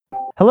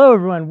Hello,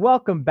 everyone.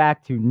 Welcome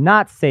back to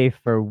Not Safe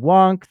for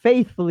Wonk.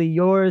 Faithfully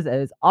yours,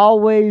 as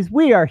always.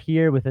 We are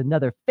here with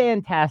another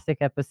fantastic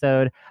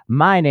episode.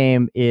 My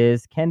name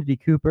is Kennedy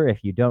Cooper,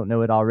 if you don't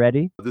know it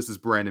already. This is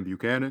Brandon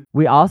Buchanan.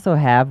 We also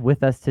have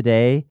with us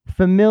today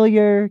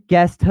familiar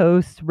guest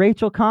host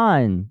Rachel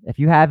Kahn. If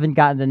you haven't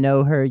gotten to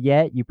know her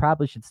yet, you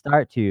probably should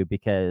start to,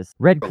 because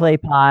Red Clay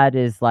Pod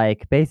is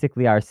like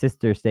basically our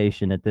sister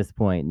station at this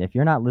point. And if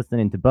you're not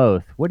listening to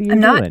both, what are you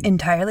I'm doing? not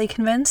entirely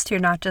convinced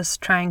you're not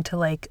just trying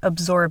to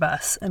absorb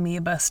us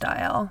amoeba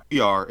style.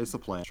 We are. It's a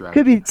plan strategy.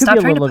 Could be Stop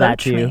a trying little to of that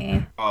poach too.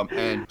 me.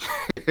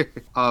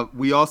 And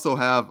we also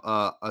have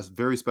a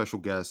very special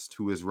guest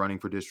who is running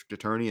for district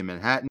attorney in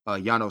Manhattan,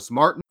 Janos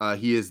Marton.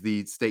 He is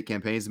the state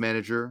campaigns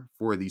manager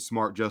for the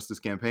Smart Justice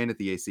campaign at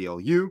the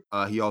ACLU.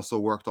 He also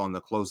worked on the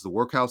Close the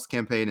Workhouse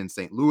campaign in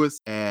St. Louis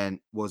and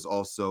was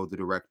also the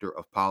director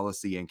of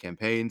policy and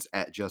campaigns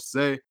at Just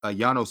Say.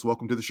 Janos,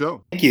 welcome to the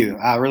show. Thank you.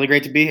 Really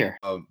great to be here.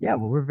 Yeah,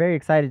 well, we're very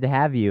excited to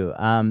have you.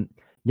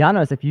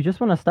 Janos, if you just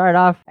want to start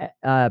off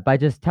by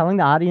just telling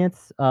the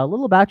audience a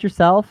little about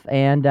yourself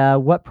and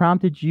what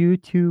prompted you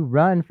to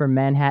run for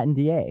Manhattan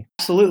DA.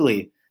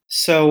 Absolutely.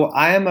 So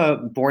I am a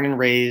born and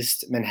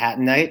raised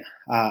Manhattanite.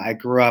 I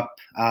grew up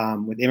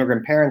with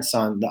immigrant parents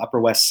on the Upper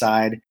West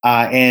Side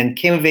and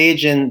came of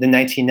age in the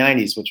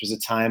 1990s, which was a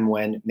time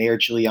when Mayor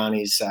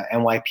Giuliani's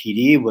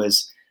NYPD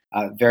was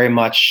very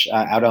much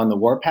out on the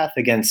warpath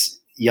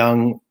against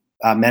young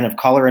men of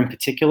color in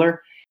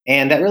particular.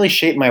 And that really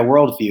shaped my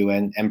worldview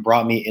and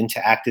brought me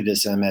into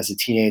activism as a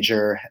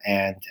teenager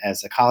and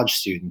as a college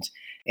student.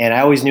 And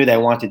I always knew that I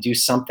wanted to do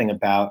something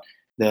about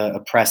the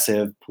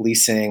oppressive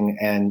policing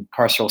and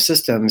carceral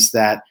systems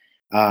that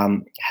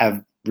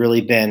have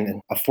really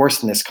been a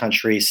force in this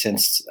country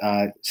since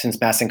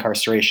mass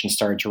incarceration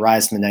started to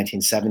rise in the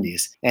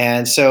 1970s.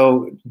 And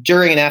so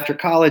during and after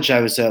college,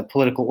 I was a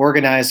political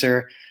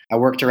organizer. I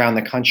worked around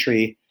the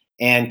country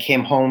and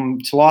came home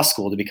to law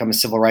school to become a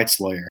civil rights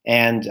lawyer.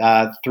 And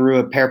through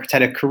a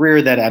peripatetic career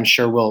that I'm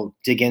sure we'll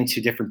dig into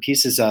different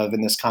pieces of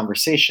in this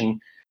conversation,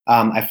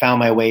 I found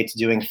my way to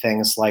doing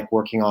things like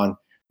working on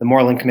the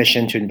Moreland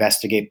Commission to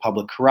investigate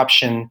public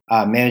corruption,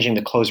 managing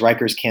the Close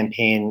Rikers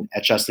campaign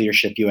at Just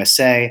Leadership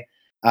USA,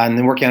 and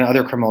then working on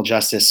other criminal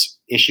justice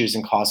issues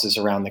and causes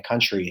around the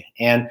country.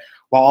 And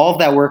while all of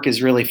that work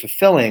is really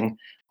fulfilling,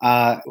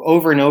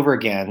 over and over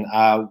again,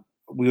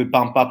 we would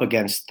bump up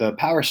against the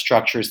power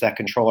structures that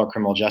control our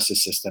criminal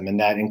justice system, and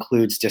that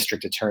includes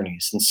district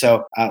attorneys. And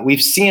so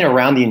we've seen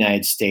around the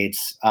United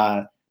States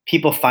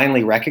people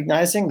finally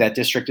recognizing that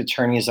district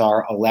attorneys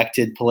are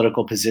elected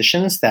political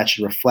positions that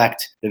should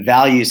reflect the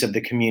values of the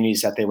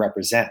communities that they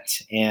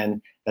represent.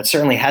 And that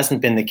certainly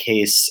hasn't been the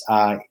case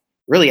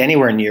really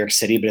anywhere in New York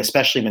City, but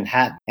especially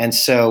Manhattan. And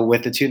so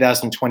with the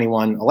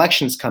 2021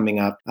 elections coming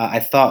up, I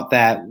thought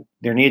that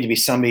there needed to be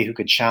somebody who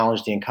could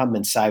challenge the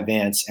incumbent Cy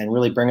Vance and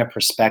really bring a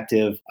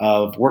perspective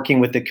of working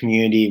with the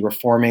community,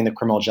 reforming the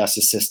criminal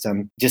justice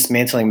system,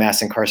 dismantling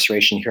mass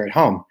incarceration here at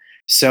home.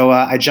 So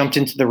I jumped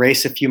into the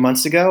race a few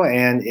months ago,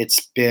 and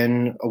it's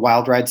been a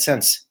wild ride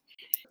since.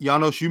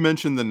 Janos, you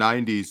mentioned the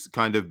 90s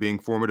kind of being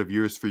formative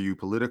years for you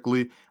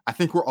politically. I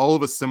think we're all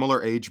of a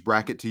similar age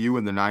bracket to you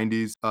in the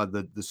 90s.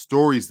 The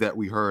stories that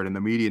we heard and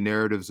the media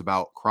narratives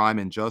about crime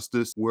and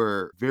justice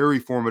were very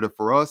formative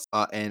for us.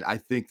 And I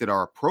think that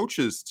our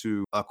approaches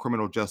to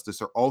criminal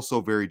justice are also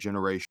very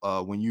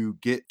generational. When you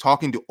get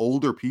talking to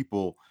older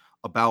people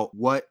about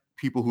what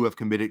people who have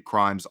committed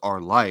crimes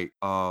are like,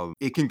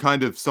 it can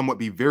kind of somewhat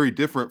be very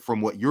different from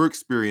what your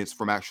experience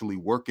from actually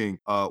working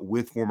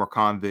with former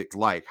convicts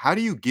like. How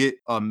do you get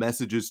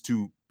messages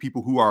to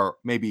people who are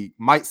maybe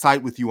might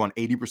side with you on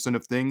 80%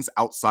 of things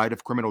outside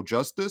of criminal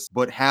justice,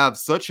 but have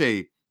such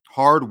a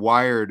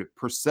hardwired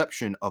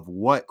perception of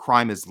what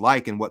crime is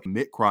like and what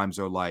commit crimes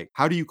are like?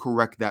 How do you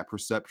correct that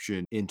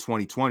perception in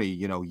 2020,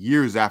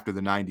 years after the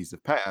 90s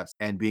have passed,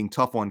 and being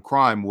tough on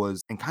crime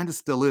was, and kind of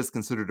still is,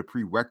 considered a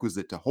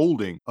prerequisite to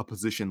holding a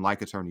position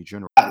like Attorney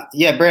General?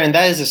 Yeah, Brandon,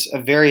 that is a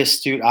very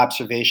astute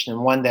observation,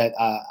 and one that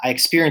I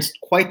experienced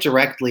quite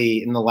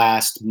directly in the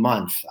last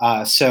month.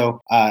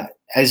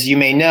 As you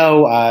may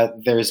know,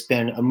 there's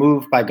been a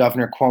move by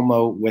Governor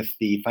Cuomo with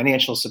the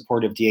financial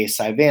support of DA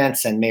Cy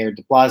Vance and Mayor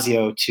de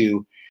Blasio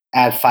to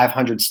add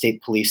 500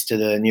 state police to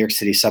the New York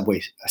City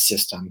subway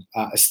system,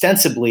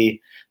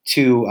 ostensibly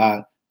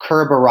to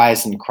curb a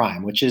rise in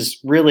crime, which is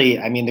really,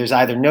 there's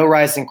either no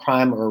rise in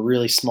crime or a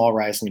really small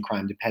rise in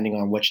crime, depending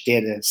on which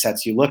data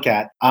sets you look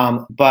at.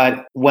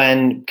 But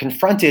when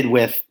confronted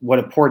with what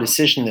a poor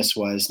decision this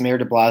was, Mayor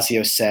de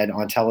Blasio said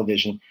on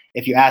television,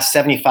 if you ask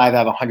 75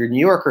 out of 100 New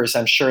Yorkers,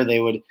 I'm sure they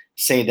would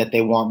say that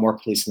they want more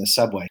police in the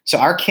subway. So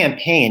our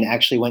campaign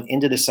actually went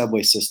into the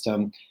subway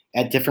system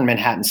at different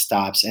Manhattan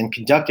stops and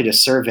conducted a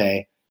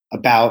survey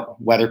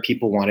about whether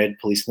people wanted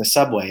police in the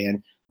subway.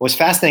 And what's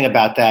fascinating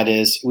about that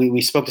is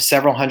we spoke to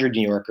several hundred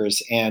New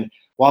Yorkers, and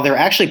while they're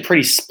actually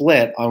pretty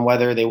split on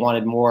whether they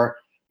wanted more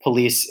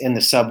police in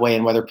the subway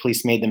and whether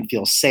police made them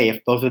feel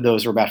safe, both of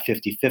those were about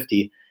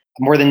 50-50.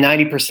 More than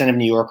 90% of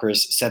New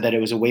Yorkers said that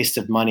it was a waste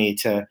of money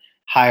to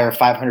hire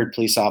 500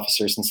 police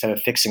officers instead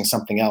of fixing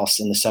something else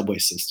in the subway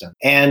system.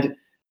 And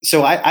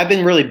so I've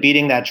been really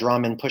beating that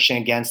drum and pushing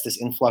against this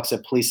influx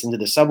of police into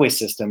the subway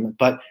system.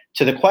 But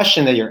to the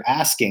question that you're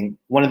asking,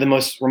 one of the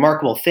most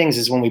remarkable things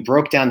is when we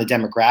broke down the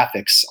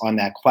demographics on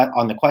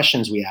the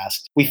questions we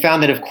asked, we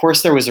found that, of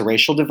course, there was a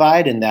racial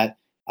divide and that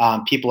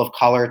people of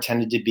color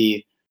tended to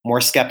be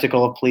more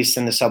skeptical of police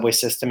in the subway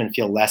system and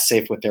feel less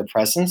safe with their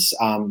presence.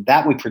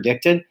 That we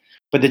predicted.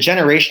 But the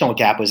generational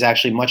gap was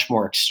actually much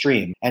more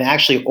extreme. And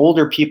actually,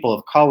 older people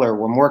of color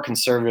were more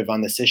conservative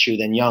on this issue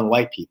than young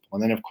white people.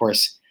 And then, of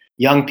course,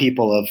 young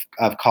people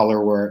of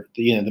color were,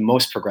 the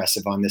most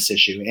progressive on this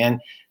issue.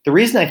 And the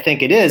reason I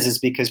think it is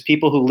because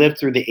people who lived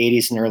through the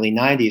 80s and early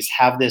 90s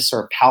have this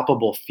sort of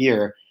palpable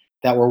fear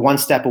that we're one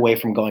step away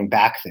from going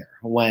back there,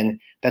 when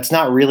that's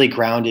not really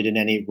grounded in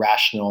any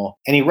rational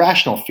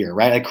fear,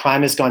 right? Like,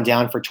 crime has gone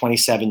down for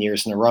 27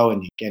 years in a row,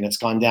 and it's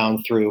gone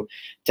down through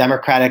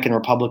Democratic and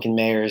Republican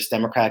mayors,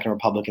 Democratic and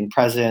Republican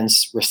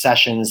presidents,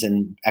 recessions,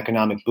 and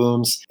economic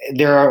booms.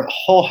 There are a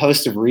whole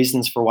host of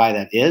reasons for why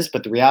that is,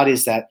 but the reality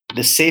is that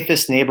the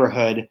safest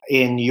neighborhood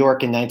in New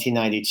York in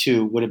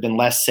 1992 would have been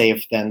less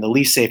safe than the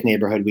least safe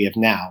neighborhood we have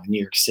now in New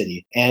York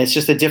City. And it's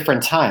just a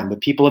different time,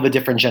 but people of a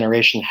different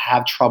generation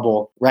have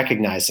trouble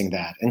recognizing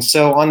that. And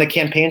so on the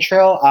campaign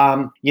trail,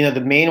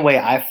 the main way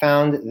I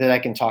found that I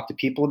can talk to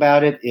people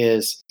about it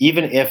is,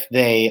 even if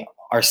they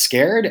are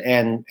scared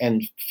and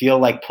feel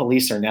like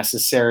police are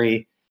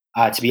necessary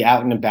to be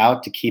out and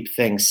about to keep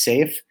things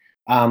safe,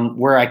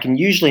 where I can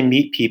usually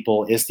meet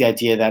people is the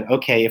idea that,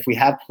 okay, if we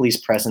have police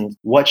present,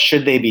 what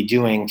should they be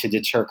doing to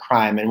deter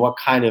crime, and what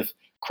kind of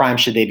crime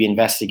should they be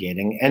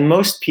investigating? And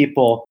most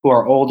people who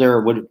are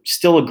older would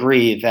still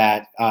agree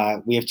that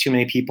we have too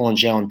many people in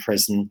jail and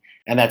prison,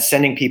 and that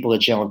sending people to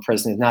jail and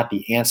prison is not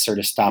the answer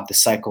to stop the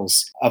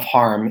cycles of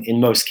harm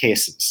in most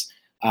cases.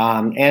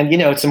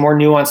 It's a more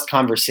nuanced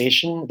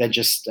conversation than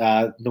just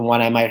the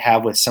one I might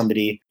have with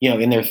somebody,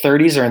 in their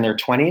 30s or in their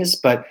 20s.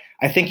 But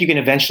I think you can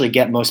eventually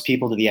get most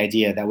people to the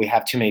idea that we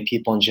have too many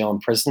people in jail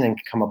and prison and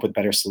can come up with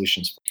better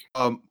solutions.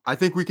 I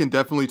think we can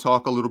definitely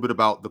talk a little bit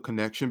about the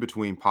connection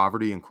between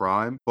poverty and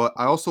crime, but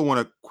I also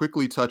want to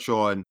quickly touch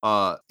on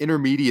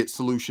intermediate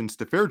solutions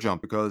to fair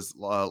jump, because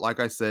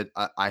like I said,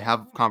 I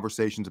have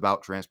conversations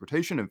about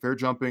transportation and fair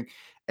jumping,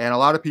 and a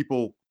lot of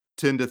people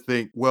tend to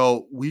think,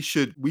 well, we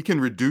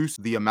can reduce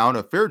the amount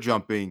of fair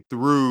jumping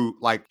through,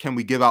 like, can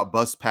we give out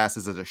bus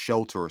passes at a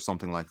shelter or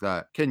something like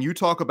that? Can you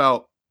talk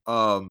about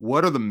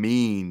what are the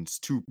means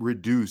to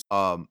reduce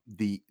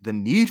the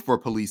need for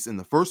police in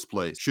the first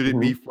place? Should it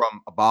be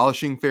from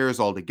abolishing fares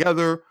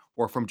altogether,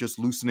 or from just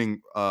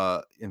loosening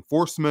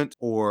enforcement,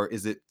 or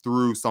is it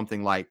through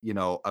something like,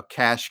 a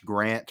cash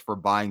grant for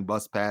buying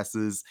bus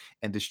passes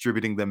and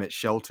distributing them at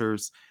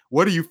shelters?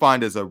 What do you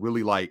find as a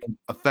really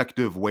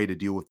effective way to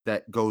deal with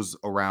that goes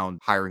around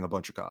hiring a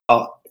bunch of cops?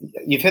 Well,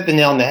 you've hit the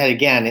nail on the head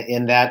again,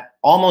 in that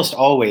almost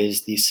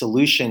always the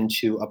solution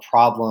to a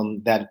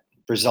problem that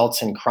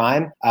results in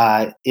crime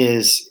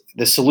is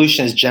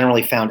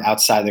generally found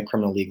outside the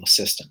criminal legal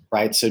system,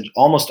 right? So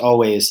almost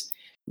always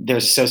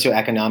there's a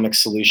socioeconomic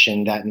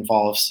solution that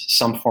involves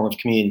some form of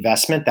community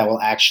investment that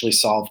will actually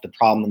solve the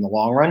problem in the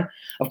long run.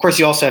 Of course,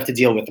 you also have to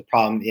deal with the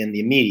problem in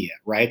the immediate,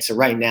 right? So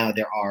right now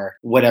there are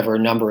whatever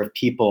number of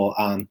people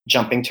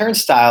jumping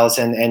turnstiles,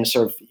 and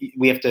sort of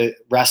we have to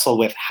wrestle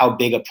with how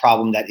big a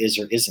problem that is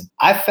or isn't.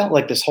 I felt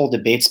like this whole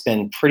debate's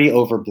been pretty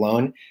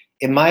overblown.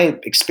 In my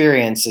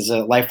experience as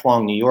a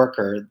lifelong New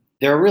Yorker,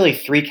 there are really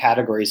three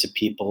categories of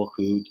people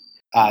who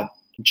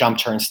jump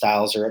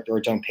turnstiles or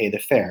don't pay the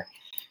fare.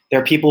 There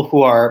are people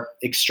who are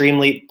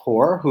extremely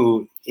poor,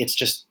 who it's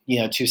just,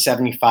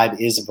 $2.75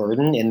 is a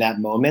burden in that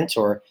moment,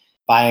 or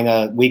buying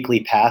a weekly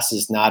pass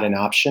is not an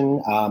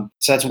option.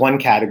 So that's one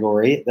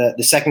category.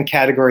 The second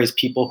category is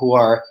people who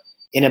are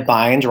in a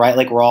bind, right?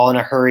 Like, we're all in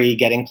a hurry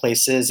getting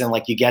places, and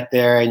like you get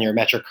there and your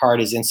Metro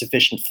card is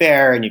insufficient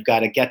fare and you've got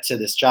to get to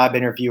this job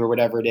interview or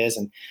whatever it is.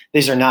 And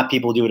these are not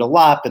people who do it a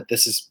lot, but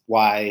this is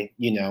why,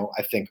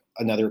 I think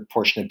another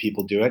portion of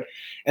people do it.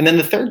 And then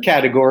the third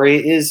category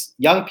is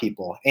young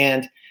people.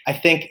 And I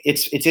think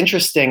it's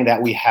interesting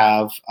that we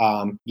have,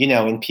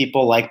 in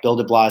people like Bill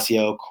de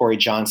Blasio, Corey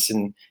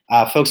Johnson,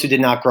 folks who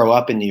did not grow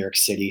up in New York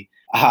City,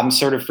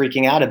 sort of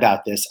freaking out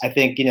about this. I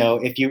think,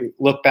 if you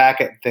look back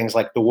at things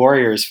like the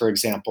Warriors, for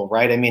example,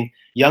 right? I mean,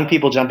 young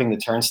people jumping the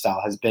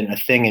turnstile has been a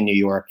thing in New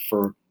York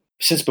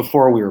since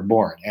before we were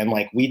born. And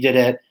like, we did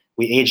it,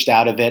 we aged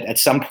out of it. At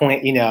some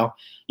point,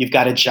 you've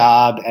got a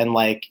job and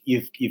like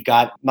you've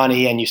got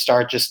money and you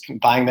start just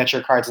buying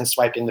Metro cards and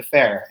swiping the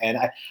fare. And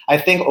I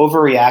think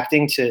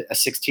overreacting to a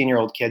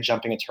 16-year-old kid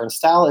jumping a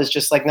turnstile is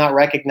just like not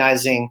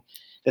recognizing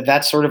that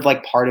that's sort of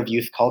like part of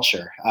youth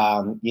culture,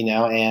 and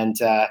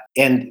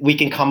we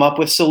can come up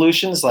with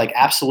solutions. Like,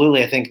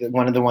 absolutely, I think that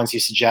one of the ones you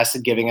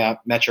suggested, giving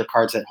out Metro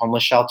cards at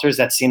homeless shelters,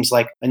 that seems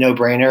like a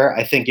no-brainer.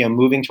 I think,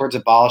 moving towards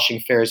abolishing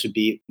fares would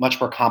be much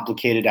more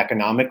complicated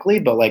economically,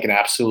 but like an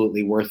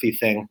absolutely worthy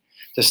thing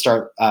to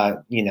start,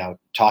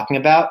 talking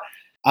about.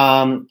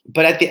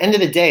 But at the end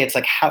of the day, it's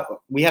like how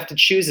we have to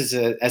choose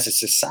as a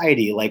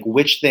society, like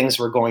which things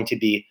we're going to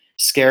be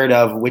scared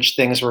of, which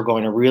things we're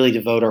going to really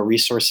devote our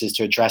resources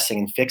to addressing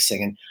and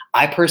fixing. And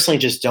I personally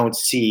just don't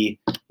see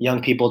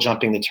young people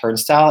jumping the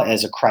turnstile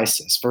as a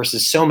crisis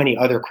versus so many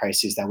other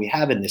crises that we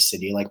have in this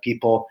city, like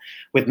people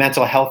with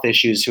mental health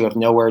issues who have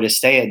nowhere to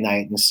stay at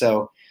night. And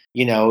so,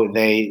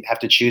 they have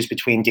to choose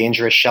between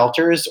dangerous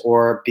shelters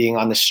or being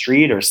on the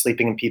street or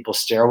sleeping in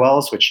people's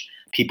stairwells, which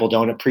people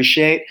don't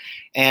appreciate.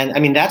 And I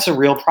mean, that's a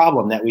real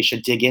problem that we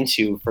should dig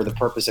into for the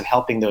purpose of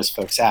helping those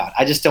folks out.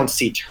 I just don't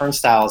see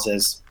turnstiles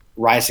as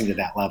rising to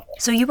that level.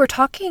 So you were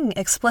talking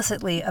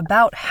explicitly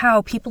about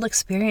how people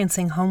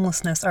experiencing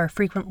homelessness are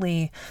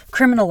frequently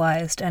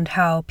criminalized and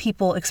how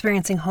people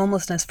experiencing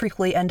homelessness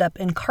frequently end up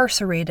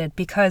incarcerated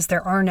because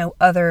there are no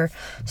other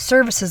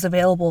services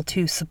available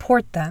to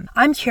support them.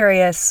 I'm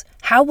curious,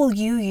 how will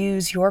you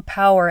use your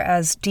power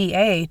as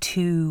DA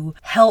to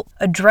help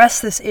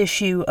address this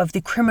issue of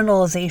the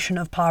criminalization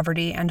of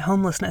poverty and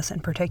homelessness in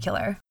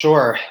particular?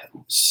 Sure.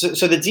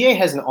 So the DA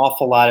has an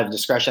awful lot of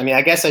discretion. I mean,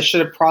 I guess I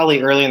should have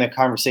probably early in the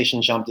conversation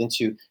jumped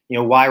into,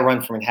 why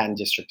run for Manhattan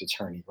District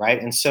Attorney,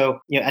 right? And so,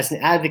 as an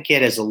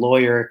advocate, as a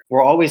lawyer,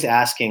 we're always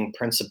asking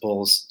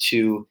principals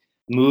to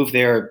move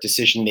their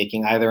decision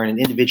making either in an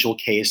individual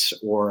case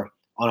or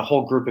on a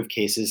whole group of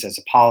cases as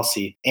a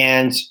policy,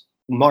 and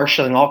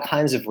marshaling all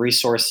kinds of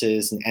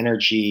resources and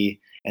energy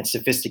and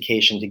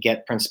sophistication to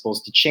get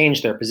principals to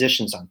change their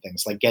positions on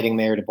things, like getting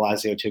Mayor de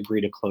Blasio to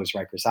agree to close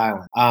Rikers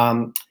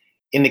Island.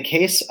 In the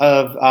case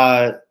of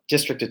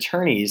district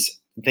attorneys,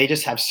 they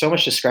just have so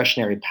much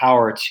discretionary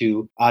power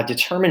to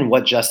determine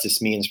what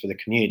justice means for the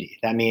community.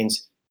 That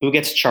means who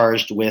gets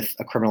charged with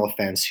a criminal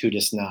offense, who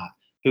does not,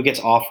 who gets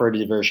offered a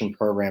diversion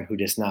program, who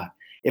does not.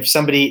 If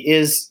somebody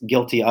is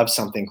guilty of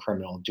something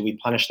criminal, do we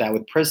punish that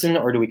with prison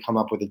or do we come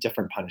up with a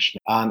different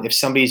punishment? If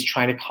somebody's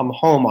trying to come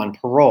home on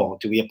parole,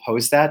 do we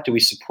oppose that? Do we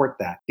support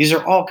that? These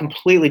are all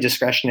completely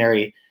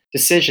discretionary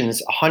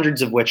decisions,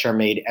 hundreds of which are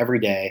made every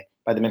day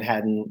by the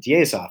Manhattan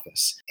DA's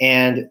office.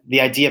 And the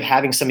idea of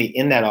having somebody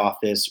in that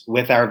office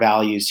with our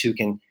values who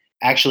can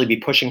actually be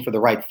pushing for the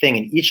right thing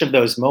in each of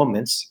those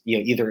moments,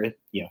 either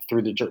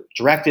through the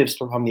directives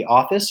from the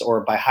office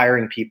or by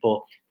hiring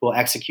people who will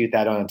execute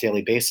that on a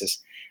daily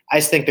basis. I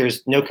just think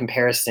there's no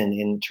comparison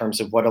in terms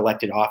of what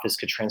elected office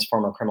could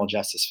transform our criminal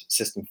justice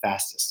system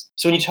fastest.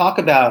 So when you talk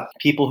about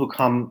people who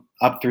come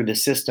up through the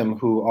system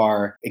who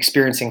are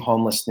experiencing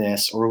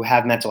homelessness or who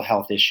have mental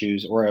health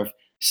issues or have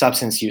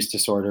substance use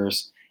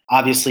disorders,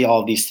 obviously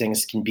all of these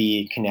things can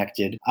be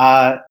connected.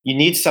 You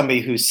need somebody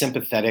who's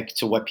sympathetic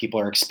to what people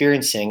are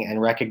experiencing and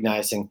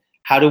recognizing,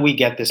 how do we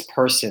get this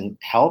person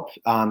help?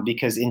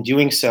 Because in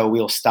doing so,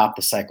 we'll stop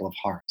the cycle of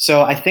harm.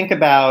 So I think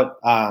about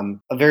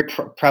a very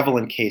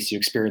prevalent case you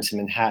experience in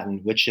Manhattan,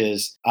 which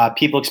is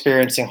people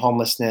experiencing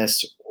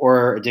homelessness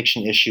or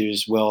addiction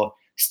issues will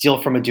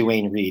steal from a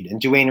Duane Reade. And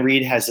Duane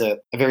Reade has a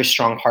very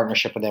strong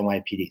partnership with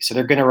NYPD. So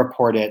they're going to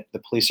report it.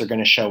 The police are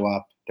going to show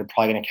up. They're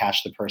probably going to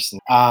catch the person.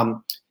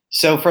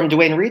 So from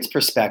Duane Reade's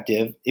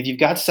perspective, if you've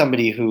got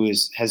somebody who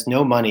has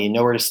no money,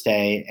 nowhere to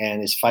stay,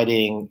 and is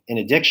fighting an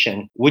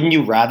addiction, wouldn't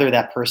you rather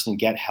that person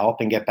get help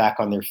and get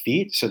back on their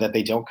feet so that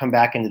they don't come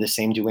back into the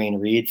same Duane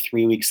Reade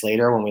 3 weeks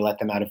later when we let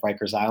them out of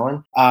Rikers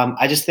Island?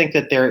 I just think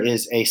that there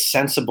is a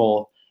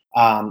sensible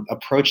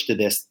approach to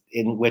this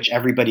in which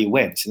everybody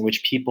wins, in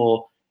which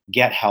people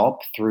get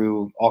help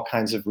through all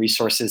kinds of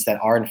resources that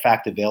are in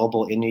fact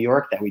available in New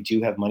York, that we do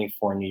have money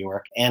for in New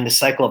York, and the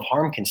cycle of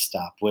harm can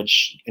stop,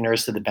 which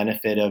inures to the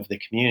benefit of the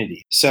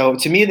community. So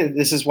to me,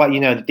 this is what, the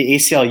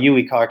ACLU,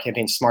 we call our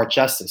campaign Smart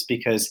Justice,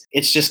 because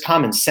it's just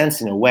common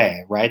sense in a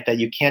way, right? That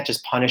you can't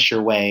just punish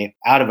your way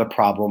out of a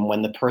problem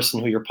when the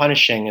person who you're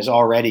punishing is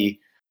already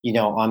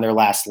on their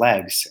last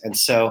legs. And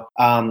so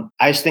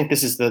I just think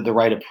this is the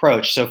right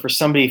approach. So for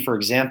somebody, for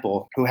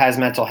example, who has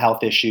mental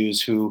health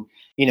issues, who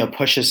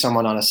pushes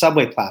someone on a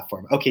subway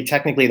platform. Okay,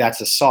 technically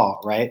that's assault,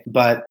 right?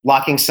 But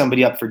locking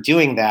somebody up for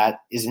doing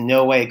that is in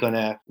no way going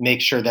to make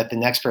sure that the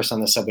next person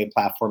on the subway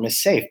platform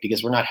is safe,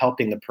 because we're not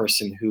helping the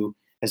person who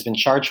has been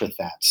charged with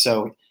that.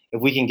 So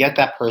if we can get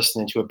that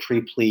person into a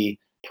pre-plea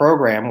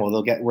program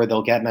where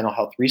they'll get mental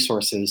health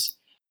resources,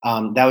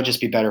 that would just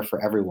be better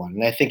for everyone.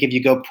 And I think if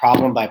you go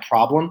problem by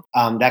problem,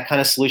 that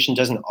kind of solution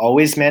doesn't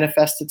always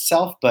manifest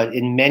itself, but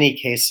in many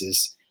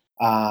cases,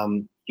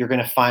 you're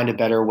going to find a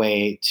better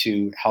way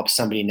to help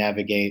somebody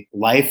navigate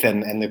life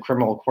and the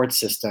criminal court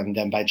system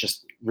than by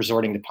just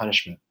resorting to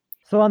punishment.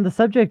 So on the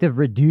subject of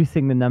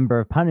reducing the number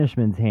of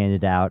punishments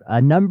handed out,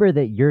 a number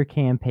that your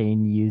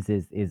campaign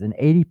uses is an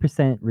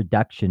 80%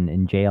 reduction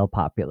in jail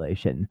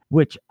population,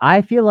 which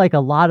I feel like a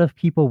lot of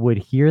people would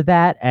hear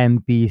that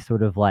and be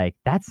sort of like,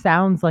 that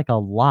sounds like a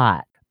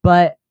lot.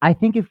 But I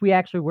think if we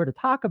actually were to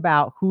talk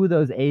about who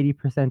those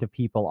 80% of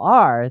people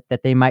are,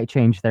 that they might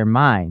change their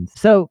minds.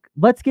 So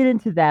let's get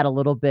into that a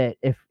little bit,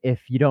 if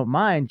you don't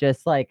mind,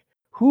 just like,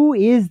 who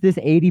is this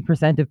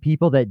 80% of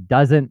people that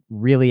doesn't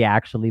really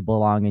actually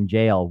belong in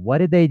jail? What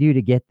did they do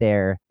to get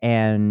there?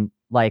 And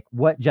Like,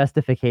 what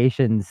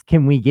justifications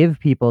can we give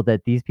people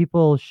that these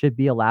people should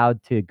be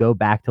allowed to go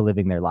back to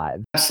living their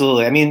lives?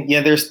 Absolutely. I mean,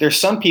 there's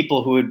some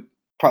people who would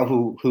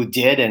who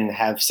did and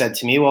have said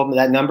to me, well,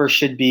 that number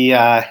should be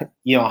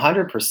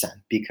 100%,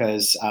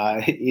 because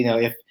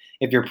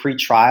if you're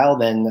pre-trial,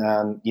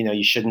 then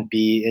you shouldn't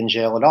be in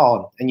jail at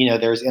all. And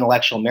there's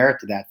intellectual merit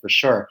to that for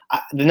sure.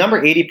 The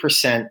number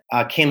 80%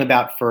 came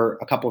about for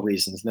a couple of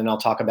reasons, and then I'll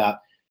talk about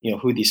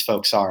who these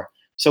folks are.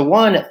 So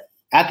one,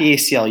 at the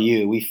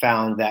ACLU, we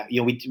found that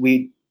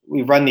we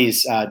run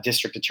these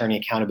district attorney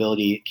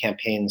accountability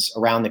campaigns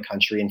around the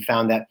country, and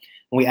found that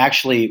when we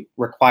actually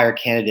require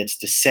candidates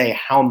to say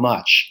how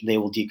much they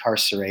will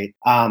decarcerate,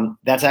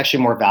 that's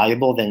actually more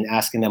valuable than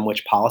asking them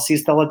which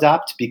policies they'll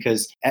adopt.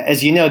 Because,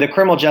 as you know, the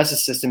criminal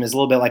justice system is a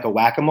little bit like a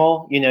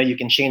whack-a-mole. You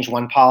can change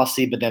one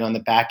policy, but then on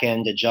the back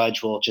end, a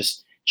judge will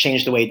just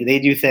change the way that they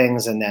do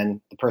things, and then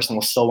the person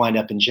will still wind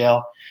up in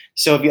jail.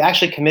 So if you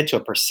actually commit to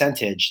a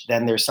percentage,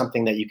 then there's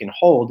something that you can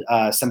hold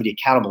somebody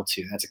accountable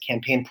to. That's a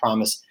campaign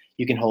promise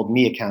you can hold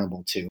me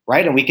accountable to,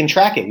 right? And we can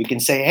track it. We can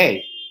say,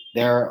 hey,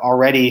 there are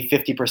already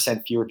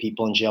 50% fewer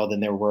people in jail than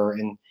there were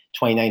in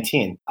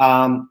 2019.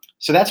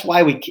 So that's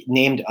why we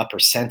named a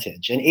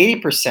percentage. And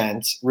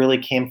 80% really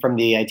came from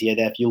the idea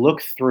that if you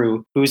look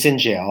through who's in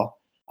jail,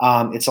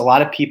 it's a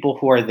lot of people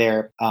who are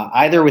there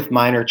either with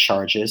minor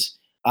charges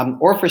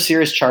or for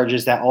serious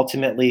charges that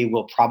ultimately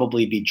will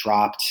probably be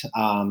dropped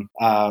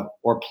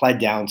or pled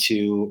down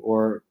to,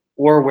 or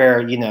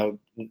where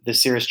the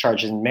serious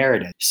charge isn't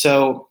merited.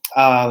 So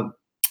the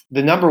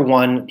number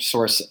one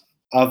source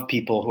of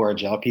people who are in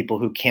jail, people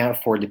who can't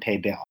afford to pay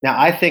bail. Now,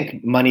 I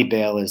think money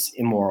bail is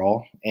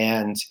immoral,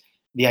 and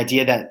the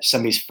idea that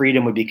somebody's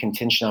freedom would be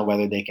contingent on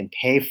whether they can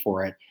pay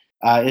for it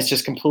is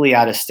just completely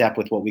out of step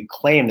with what we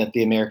claim that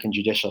the American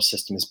judicial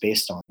system is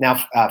based on.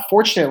 Now,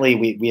 fortunately,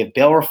 we have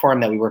bail reform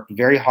that we worked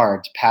very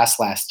hard to pass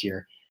last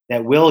year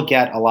that will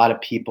get a lot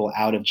of people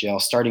out of jail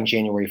starting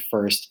January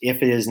 1st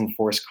if it is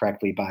enforced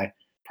correctly by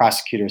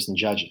prosecutors and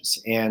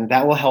judges. And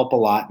that will help a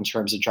lot in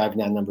terms of driving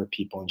down the number of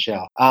people in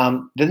jail.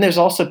 Then there's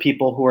also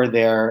people who are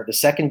there. The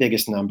second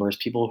biggest number is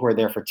people who are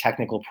there for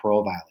technical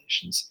parole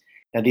violations.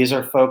 Now, these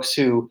are folks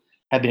who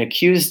have been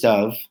accused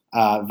of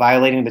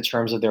violating the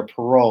terms of their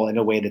parole in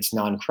a way that's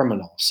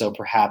non-criminal. So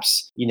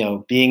perhaps,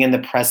 being in the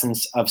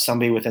presence of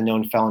somebody with a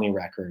known felony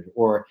record,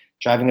 or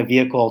driving a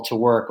vehicle to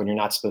work when you're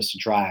not supposed to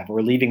drive,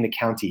 or leaving the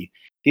county.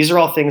 These are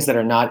all things that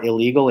are not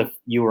illegal if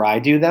you or I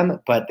do them,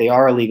 but they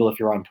are illegal if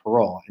you're on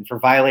parole. And for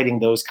violating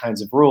those kinds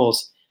of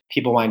rules,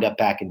 people wind up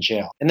back in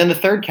jail. And then the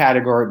third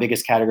category,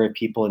 biggest category of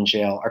people in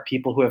jail, are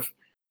people who have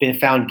been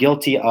found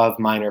guilty of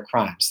minor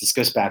crimes. This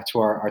goes back to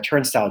our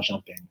turnstile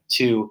jumping,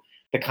 to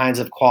the kinds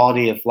of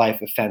quality of life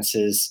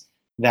offenses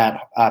that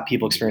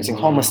people experiencing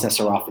homelessness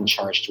are often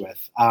charged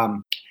with.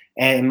 And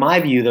in my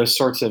view, those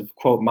sorts of,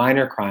 quote,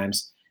 minor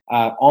crimes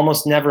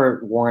almost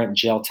never warrant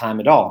jail time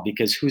at all,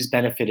 because who's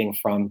benefiting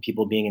from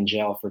people being in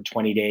jail for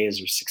 20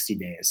 days or 60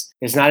 days?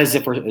 It's not as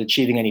if we're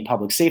achieving any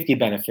public safety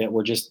benefit.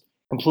 We're just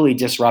completely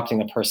disrupting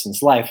a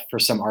person's life for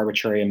some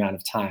arbitrary amount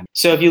of time.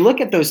 So if you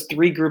look at those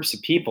three groups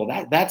of people,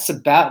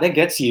 that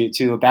gets you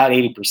to about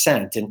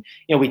 80%. And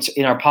we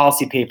in our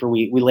policy paper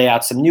we lay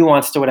out some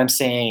nuance to what I'm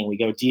saying. We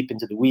go deep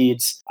into the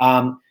weeds,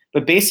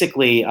 but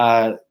basically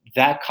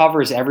that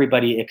covers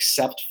everybody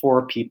except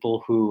for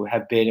people who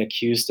have been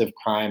accused of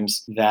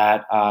crimes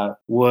that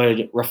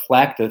would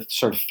reflect the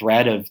sort of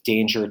threat of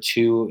danger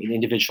to an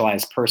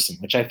individualized person,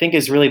 which I think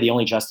is really the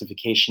only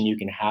justification you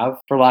can have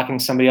for locking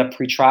somebody up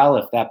pre-trial,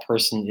 if that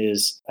person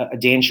is a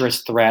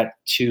dangerous threat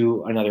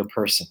to another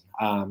person.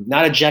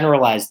 Not a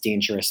generalized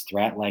dangerous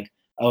threat like,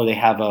 oh, they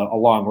have a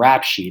long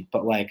rap sheet,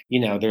 but like,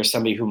 there's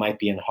somebody who might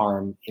be in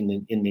harm in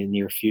the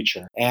near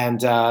future. And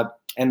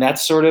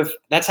that's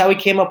how we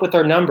came up with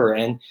our number.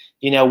 And,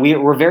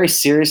 we're very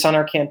serious on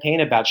our campaign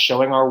about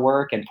showing our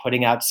work and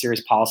putting out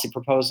serious policy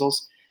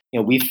proposals.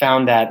 We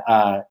found that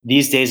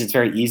these days it's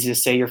very easy to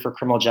say you're for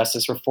criminal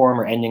justice reform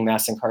or ending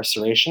mass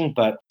incarceration,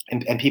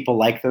 and people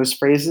like those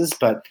phrases,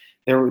 but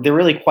they're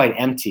really quite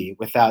empty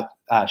without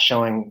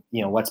showing,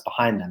 what's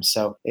behind them.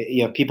 So,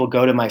 if people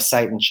go to my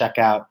site and check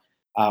out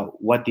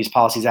what these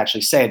policies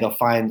actually say, they'll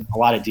find a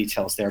lot of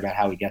details there about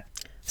how we get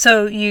there.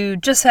 So you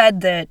just said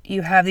that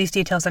you have these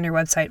details on your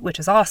website, which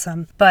is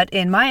awesome. But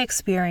in my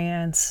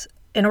experience,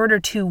 in order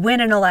to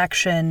win an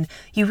election,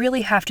 you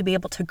really have to be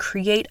able to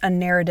create a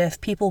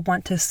narrative people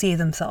want to see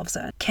themselves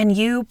in. Can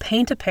you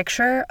paint a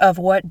picture of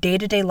what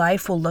day-to-day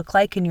life will look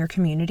like in your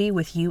community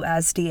with you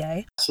as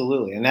DA?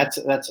 Absolutely. And that's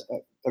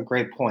a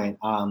great point.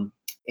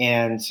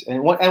 And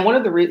one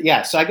of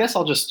the so I guess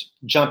I'll just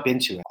jump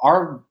into it.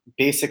 Our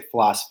basic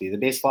philosophy, the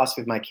basic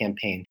philosophy of my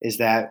campaign, is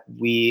that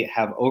we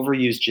have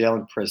overused jail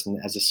and prison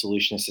as a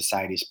solution to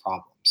society's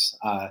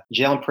problems.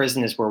 Jail and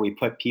prison is where we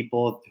put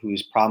people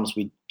whose problems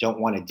we don't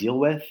want to deal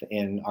with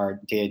in our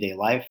day-to-day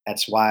life.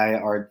 That's why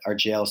our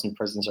jails and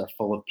prisons are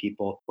full of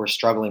people who are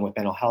struggling with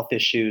mental health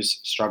issues,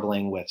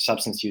 struggling with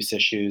substance use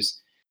issues,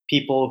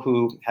 people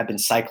who have been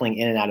cycling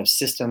in and out of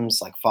systems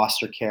like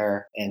foster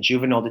care and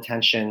juvenile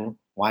detention,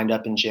 wind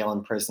up in jail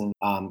and prison,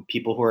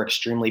 people who are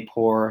extremely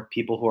poor,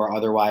 people who are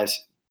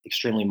otherwise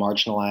extremely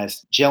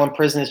marginalized. Jail and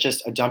prison is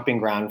just a dumping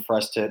ground for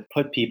us to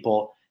put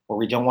people where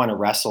we don't want to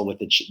wrestle with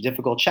the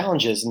difficult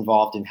challenges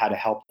involved in how to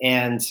help.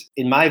 And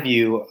in my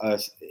view,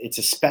 it's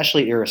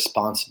especially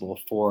irresponsible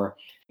for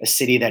a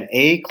city that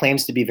A,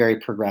 claims to be very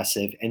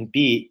progressive, and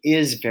B,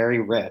 is very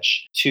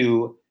rich,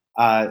 to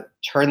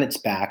turn its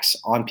backs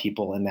on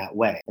people in that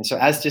way. And so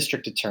as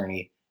district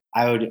attorney,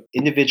 I would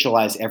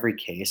individualize every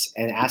case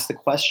and ask the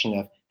question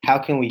of, how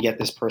can we get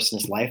this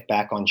person's life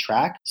back on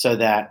track so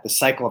that the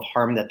cycle of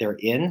harm that they're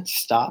in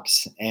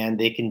stops and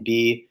they can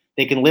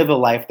live a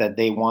life that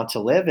they want to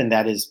live and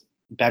that is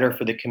better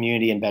for the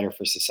community and better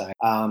for society.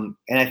 And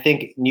I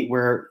think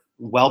we're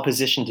well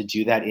positioned to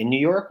do that in New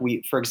York.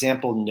 We, for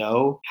example,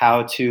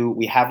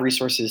 we have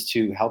resources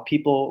to help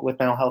people with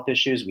mental health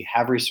issues. We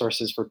have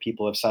resources for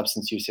people with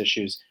substance use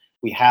issues.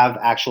 We have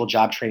actual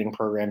job training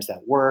programs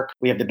that work.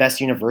 We have the best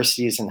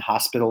universities and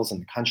hospitals in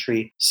the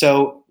country.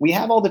 So we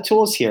have all the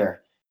tools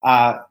here.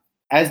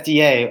 As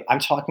DA, I'm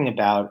talking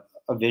about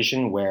a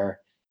vision where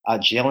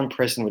jail and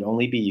prison would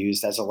only be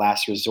used as a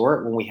last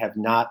resort when we have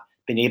not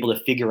been able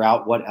to figure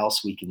out what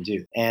else we can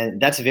do. And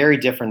that's very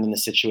different than the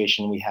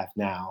situation we have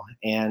now.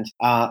 And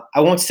I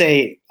won't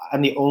say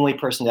I'm the only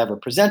person to ever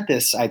present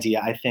this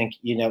idea. I think,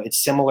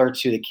 it's similar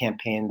to the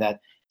campaign that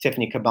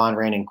Tiffany Caban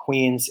ran in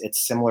Queens. It's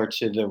similar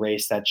to the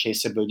race that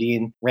Chesa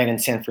Boudin ran in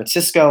San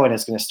Francisco and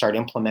is going to start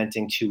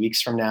implementing 2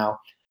 weeks from now.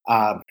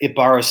 It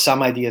borrows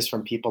some ideas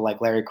from people like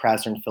Larry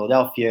Krasner in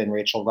Philadelphia and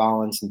Rachel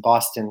Rollins in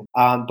Boston.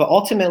 But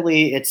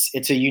ultimately,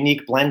 it's a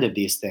unique blend of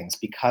these things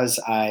because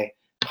I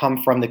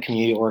come from the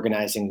community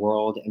organizing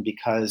world and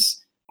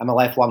because I'm a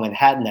lifelong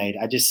Manhattanite,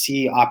 I just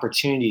see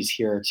opportunities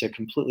here to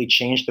completely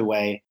change the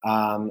way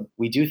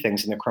we do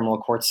things in the criminal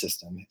court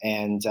system.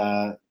 And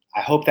I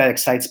hope that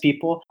excites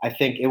people. I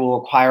think it will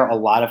require a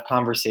lot of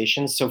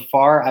conversations. So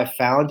far, I've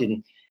found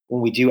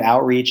when we do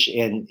outreach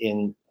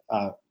in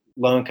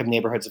low-income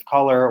neighborhoods of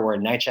color or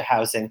in NYCHA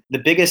housing, the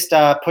biggest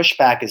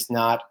pushback is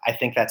not, I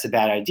think that's a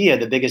bad idea.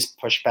 The biggest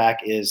pushback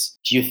is,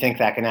 do you think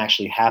that can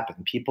actually happen?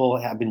 People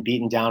have been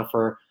beaten down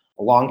for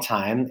a long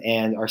time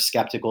and are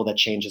skeptical that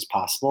change is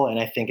possible. And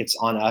I think it's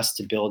on us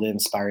to build an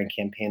inspiring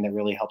campaign that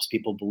really helps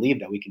people believe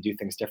that we can do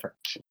things different.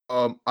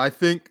 I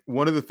think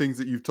one of the things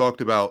that you've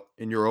talked about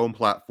in your own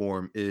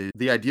platform is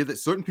the idea that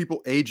certain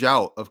people age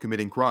out of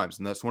committing crimes.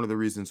 And that's one of the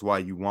reasons why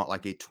you want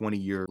like a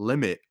 20-year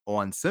limit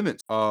on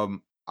sentence.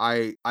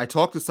 I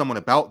talked to someone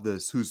about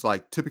this who's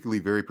like typically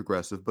very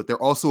progressive, but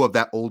they're also of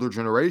that older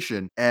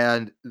generation.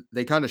 And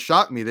they kind of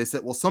shocked me. They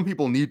said, well, some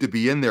people need to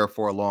be in there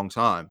for a long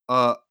time.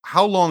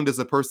 How long does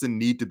a person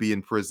need to be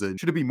in prison?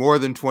 Should it be more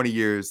than 20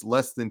 years,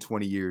 less than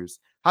 20 years?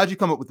 How'd you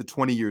come up with the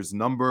 20 years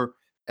number?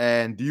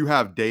 And do you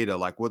have data?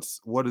 Like what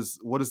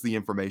does the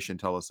information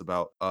tell us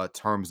about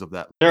terms of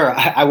that? Sure.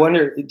 I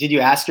wonder, did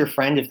you ask your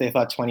friend if they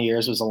thought 20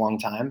 years was a long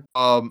time?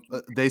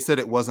 They said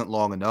it wasn't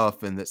long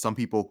enough and that some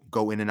people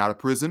go in and out of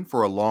prison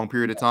for a long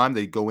period of time.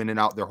 They go in and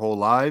out their whole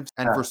lives.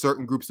 And for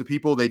certain groups of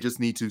people, they just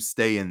need to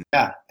stay in.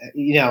 Yeah.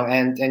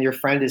 And your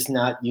friend is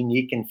not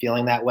unique in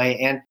feeling that way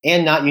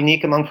and not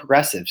unique among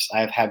progressives.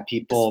 I've had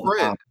people.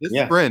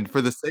 This friend,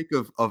 for the sake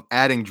of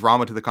adding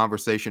drama to the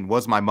conversation,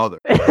 was my mother.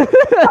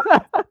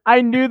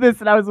 I knew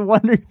this and I was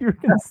wondering if you were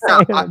going to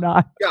say it or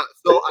not. Yeah,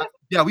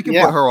 so we can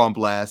put her on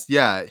blast.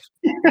 Yeah,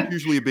 she's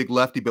usually a big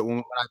lefty, but when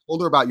I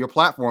told her about your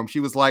platform,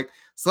 she was like,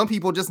 some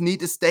people just need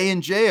to stay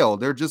in jail.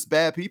 They're just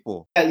bad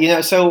people.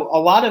 Yeah, so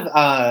a lot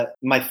of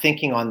my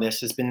thinking on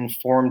this has been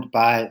informed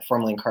by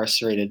formerly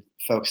incarcerated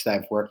folks that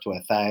I've worked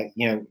with.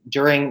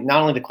 During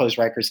not only the Close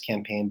Rikers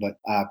campaign, but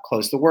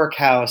Close the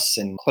Workhouse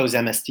and Close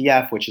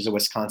MSDF, which is a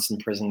Wisconsin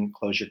prison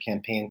closure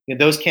campaign.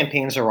 Those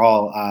campaigns are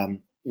all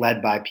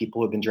led by people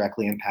who have been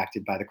directly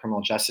impacted by the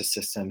criminal justice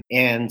system.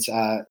 And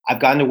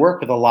I've gotten to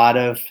work with a lot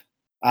of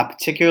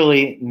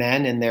particularly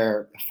men in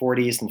their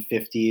 40s and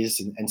 50s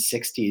and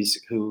 60s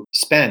who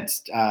spent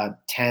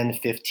 10,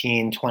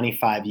 15,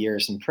 25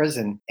 years in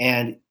prison.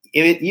 And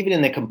even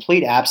in the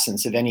complete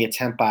absence of any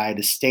attempt by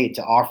the state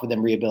to offer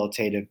them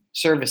rehabilitative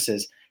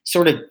services,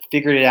 sort of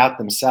figured it out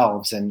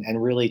themselves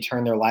and really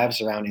turned their lives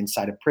around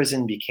inside of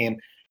prison. Became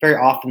very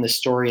often the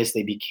story as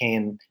they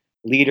became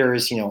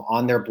leaders,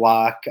 on their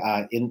block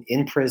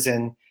in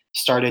prison,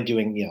 started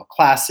doing,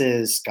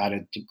 classes, got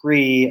a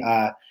degree.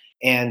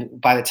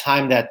 And by the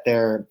time that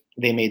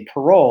they made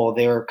parole,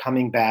 they were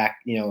coming back,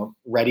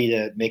 ready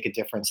to make a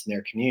difference in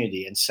their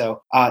community. And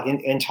so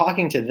in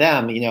talking to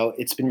them,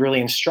 it's been really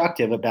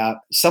instructive about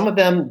some of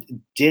them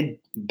did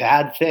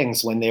bad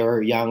things when they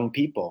were young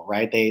people,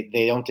 right?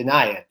 They don't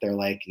deny it. They're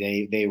like,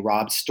 they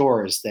robbed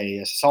stores, they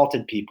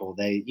assaulted people,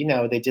 they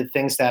did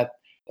things that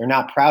they're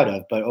not proud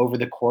of. But over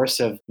the course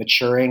of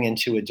maturing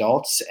into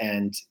adults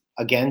and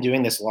again,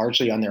 doing this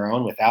largely on their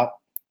own without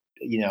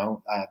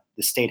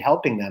the state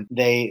helping them,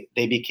 they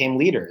became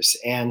leaders.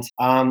 And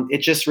it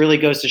just really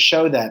goes to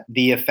show that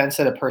the offense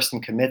that a person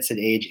commits at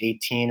age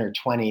 18 or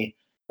 20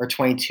 or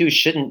 22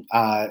 shouldn't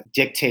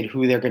dictate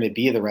who they're going to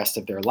be the rest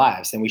of their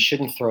lives. And we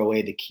shouldn't throw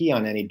away the key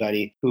on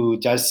anybody who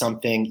does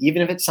something,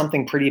 even if it's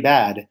something pretty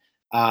bad,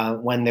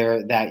 when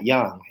they're that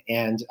young.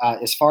 And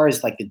as far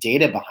as like the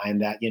data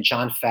behind that,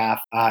 John Pfaff,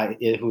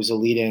 who's a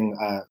leading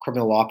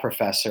criminal law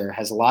professor,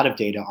 has a lot of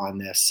data on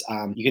this.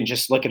 You can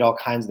just look at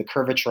the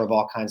curvature of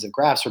all kinds of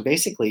graphs where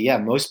basically, yeah,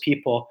 most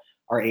people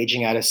are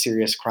aging out of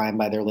serious crime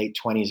by their late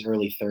 20s,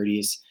 early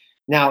 30s.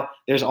 Now,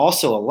 there's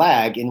also a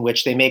lag in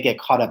which they may get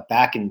caught up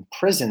back in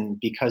prison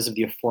because of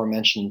the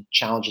aforementioned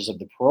challenges of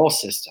the parole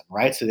system,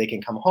 right? So they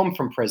can come home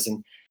from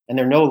prison and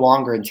they're no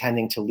longer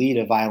intending to lead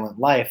a violent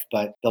life,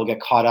 but they'll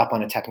get caught up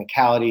on a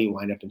technicality,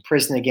 wind up in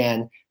prison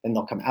again, then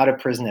they'll come out of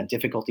prison, have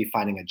difficulty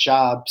finding a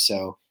job,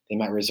 so they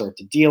might resort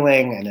to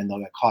dealing, and then they'll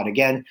get caught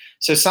again.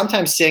 So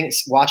sometimes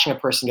watching a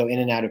person go in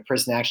and out of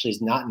prison actually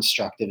is not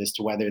instructive as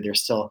to whether they're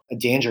still a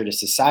danger to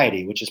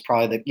society, which is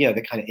probably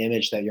the kind of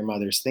image that your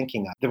mother's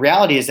thinking of. The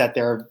reality is that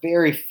there are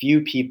very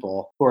few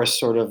people who are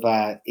sort of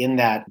in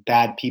that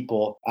bad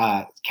people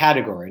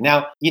category.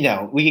 Now,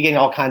 we can get in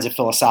all kinds of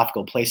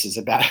philosophical places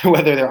about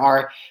whether there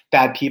are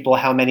bad people,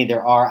 how many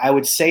there are. I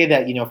would say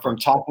that, from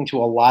talking to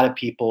a lot of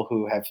people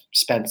who have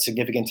spent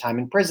significant time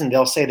in prison,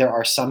 they'll say there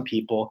are some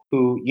people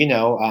who,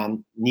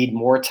 need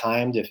more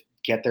time to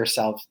get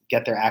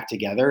their act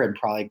together and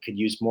probably could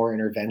use more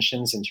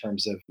interventions in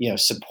terms of,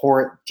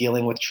 support,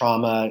 dealing with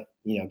trauma,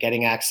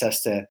 getting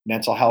access to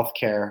mental health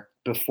care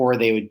before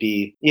they would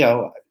be,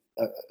 a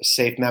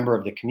safe member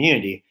of the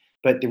community.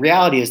 But the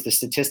reality is the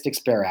statistics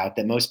bear out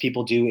that most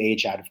people do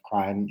age out of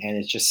crime, and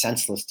it's just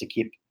senseless to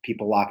keep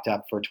people locked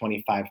up for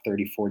 25,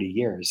 30, 40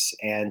 years.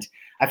 And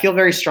I feel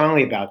very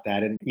strongly about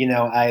that. And,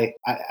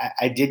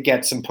 I did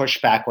get some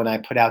pushback when I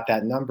put out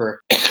that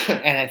number,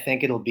 and I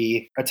think it'll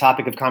be a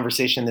topic of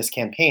conversation in this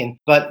campaign.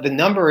 But the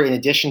number, in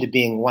addition to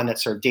being one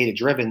that's sort of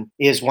data-driven,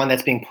 is one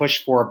that's being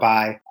pushed for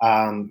by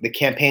the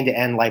Campaign to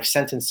End Life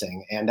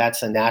Sentencing. And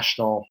that's a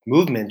national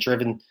movement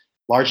driven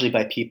largely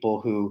by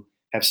people who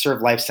have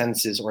served life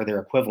sentences or their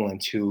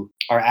equivalent, who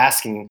are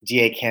asking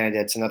DA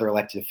candidates and other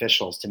elected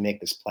officials to make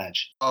this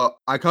pledge.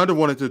 I kind of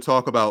wanted to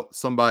talk about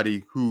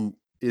somebody who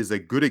is a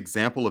good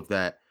example of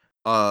that.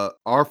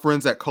 Our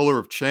friends at Color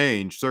of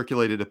Change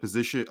circulated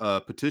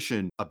a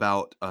petition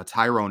about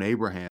Tyrone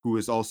Abraham, who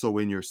is also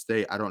in your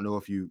state. I don't know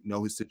if you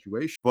know his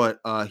situation,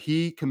 but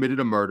he committed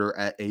a murder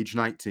at age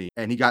 19,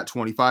 and he got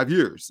 25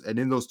 years. And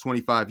in those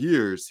 25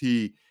 years,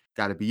 he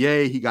got a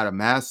BA, he got a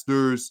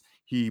master's.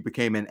 He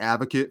became an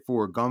advocate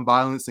for gun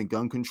violence and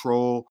gun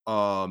control,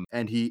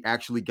 and he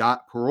actually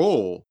got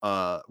parole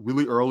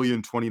really early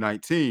in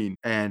 2019.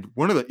 And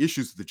one of the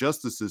issues with the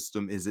justice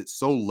system is it's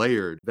so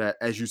layered that,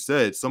 as you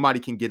said, somebody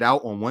can get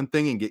out on one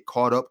thing and get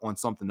caught up on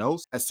something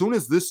else. As soon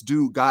as this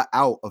dude got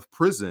out of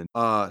prison,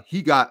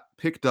 he got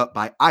picked up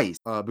by ICE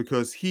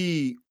because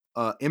he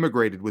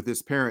immigrated with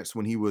his parents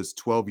when he was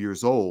 12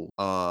 years old,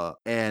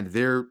 and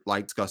they're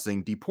like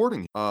discussing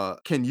deporting him.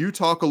 Can you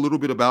talk a little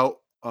bit about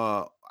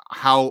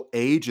how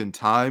age and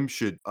time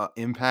should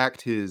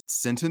impact his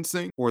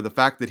sentencing, or the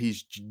fact that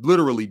he's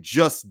literally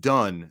just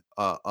done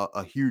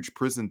a huge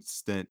prison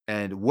stint,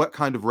 and what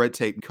kind of red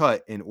tape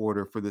cut in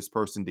order for this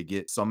person to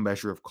get some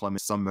measure of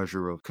clemency, some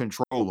measure of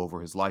control over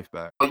his life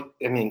back?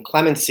 I mean,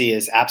 clemency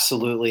is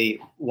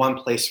absolutely one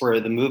place where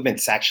the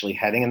movement's actually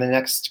heading in the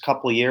next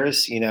couple of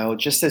years.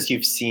 Just as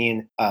you've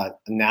seen a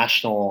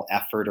national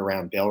effort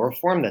around bail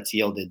reform that's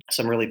yielded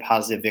some really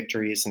positive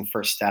victories and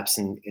first steps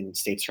in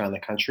states around the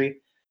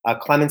country.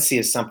 Clemency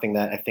is something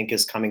that I think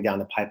is coming down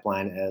the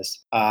pipeline as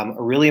a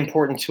really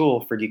important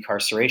tool for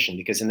decarceration,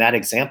 because in that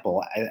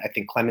example, I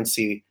think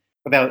clemency,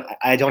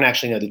 I don't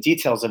actually know the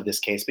details of this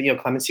case, but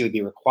clemency would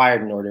be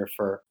required in order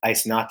for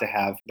ICE not to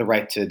have the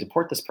right to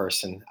deport this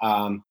person.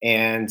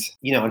 And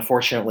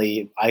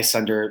unfortunately, ICE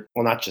under,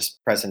 well, not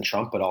just President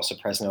Trump, but also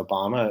President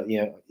Obama,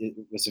 it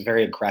was a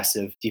very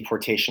aggressive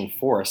deportation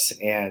force.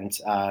 And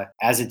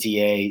as a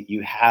DA,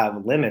 you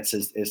have limits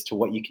as to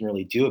what you can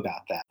really do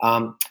about that.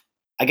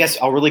 I guess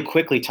I'll really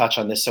quickly touch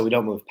on this so we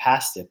don't move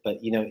past it.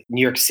 But, New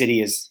York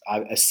City is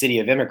a city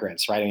of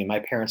immigrants, right? I mean, my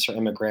parents are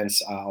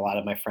immigrants. A lot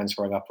of my friends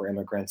growing up were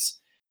immigrants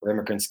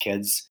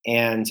kids.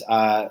 And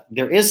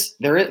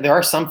there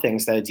are some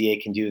things that a DA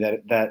can do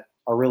that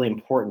are really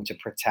important to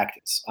protect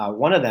us.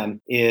 One of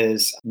them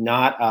is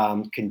not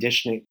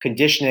conditioning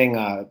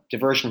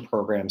diversion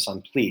programs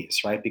on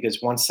pleas, right?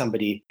 Because once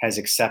somebody has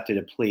accepted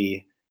a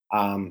plea,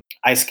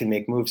 ICE can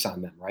make moves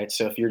on them, right?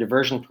 So if your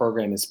diversion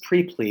program is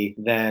pre-plea,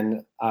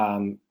 then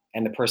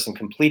and the person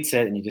completes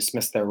it and you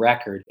dismiss their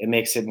record, it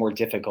makes it more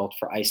difficult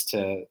for ICE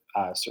to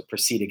sort of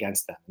proceed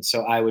against them. And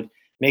so I would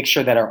make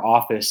sure that our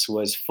office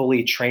was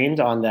fully trained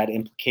on that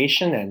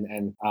implication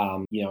and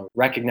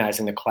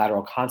recognizing the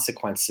collateral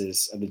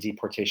consequences of the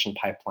deportation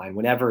pipeline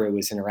whenever it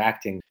was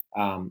interacting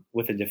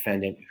with a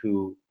defendant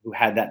who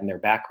had that in their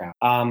background.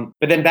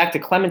 But then back to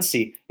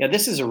clemency,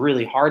 this is a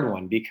really hard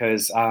one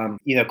because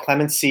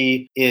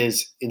clemency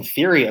is in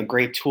theory a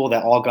great tool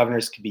that all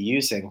governors could be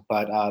using,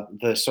 but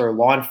the sort of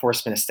law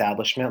enforcement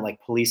establishment, like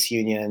police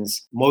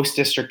unions, most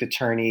district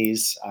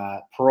attorneys,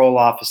 parole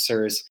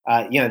officers,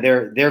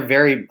 they're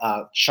very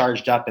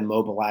charged up and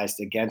mobilized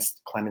against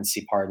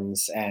clemency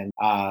pardons, and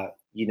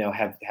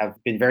have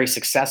been very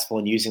successful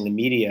in using the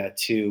media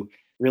to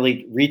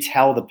really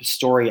retell the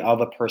story of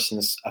a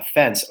person's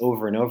offense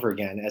over and over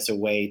again as a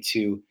way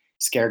to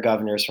scare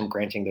governors from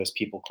granting those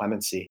people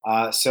clemency.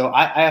 So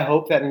I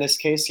hope that in this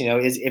case,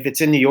 if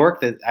it's in New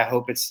York, that I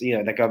hope it's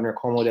that Governor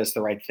Cuomo does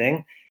the right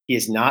thing. He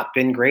has not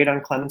been great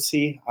on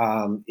clemency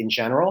in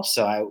general,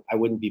 so I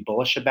wouldn't be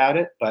bullish about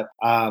it. But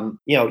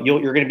you're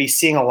going to be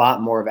seeing a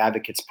lot more of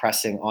advocates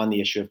pressing on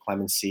the issue of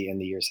clemency in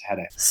the years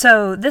ahead.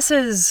 So this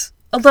is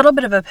a little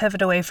bit of a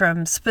pivot away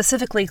from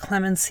specifically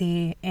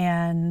clemency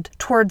and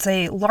towards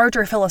a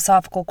larger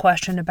philosophical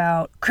question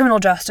about criminal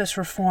justice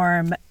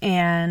reform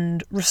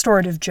and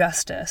restorative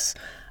justice.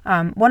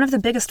 One of the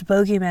biggest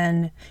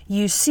bogeymen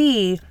you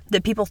see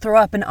that people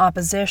throw up in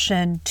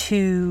opposition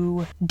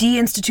to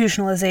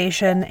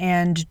deinstitutionalization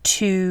and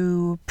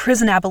to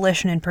prison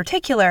abolition in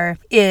particular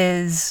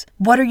is,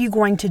 what are you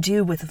going to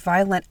do with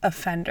violent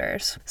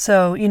offenders?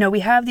 So,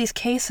 we have these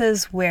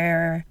cases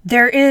where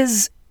there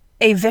is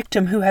a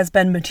victim who has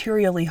been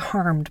materially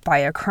harmed by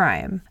a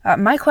crime.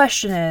 My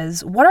question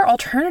is, what are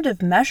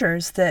alternative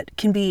measures that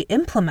can be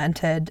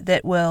implemented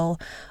that will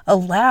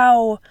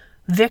allow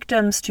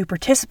victims to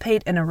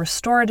participate in a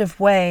restorative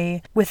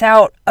way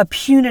without a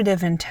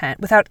punitive intent,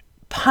 without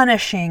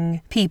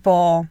punishing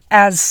people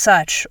as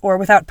such, or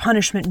without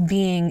punishment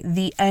being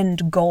the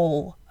end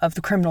goal of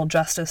the criminal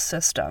justice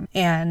system?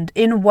 And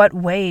in what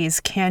ways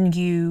can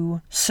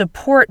you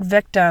support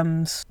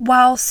victims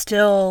while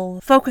still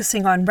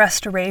focusing on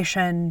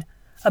restoration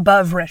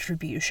above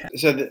retribution?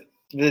 So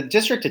the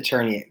district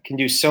attorney can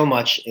do so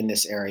much in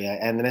this area,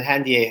 and the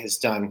Manhattan DA has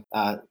done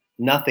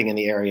nothing in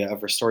the area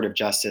of restorative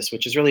justice,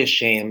 which is really a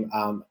shame,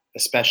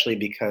 especially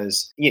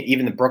because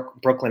even the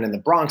Brooklyn and the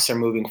Bronx have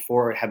moved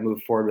forward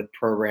with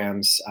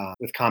programs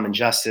with Common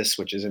Justice,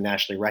 which is a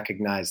nationally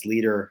recognized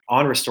leader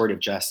on restorative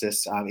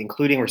justice,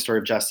 including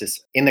restorative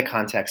justice in the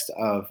context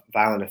of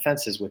violent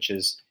offenses, which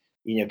is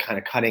kind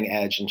of cutting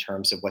edge in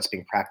terms of what's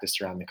being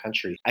practiced around the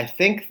country. I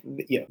think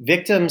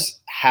victims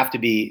have to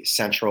be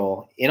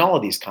central in all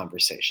of these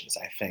conversations,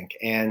 I think.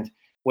 And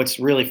what's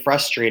really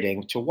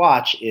frustrating to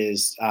watch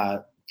is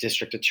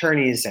district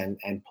attorneys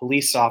and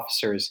police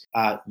officers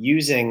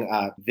using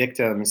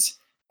victims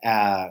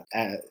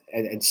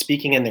and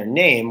speaking in their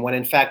name, when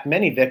in fact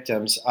many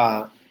victims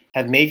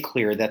have made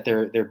clear that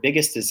their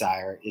biggest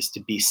desire is to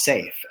be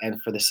safe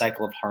and for the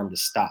cycle of harm to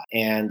stop.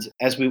 And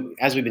as we've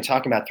been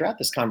talking about throughout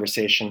this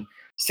conversation,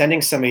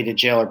 sending somebody to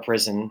jail or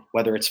prison,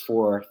 whether it's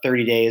for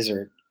 30 days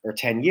or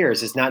 10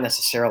 years, is not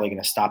necessarily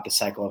going to stop the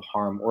cycle of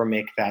harm or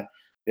make that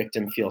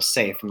victim feel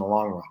safe in the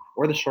long run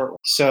or the short run.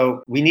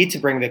 So we need to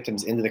bring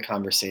victims into the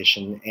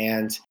conversation.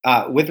 And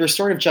with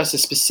restorative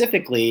justice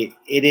specifically,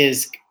 it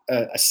is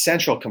a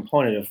central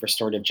component of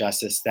restorative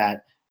justice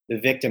that the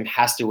victim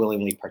has to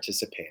willingly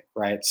participate,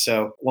 right?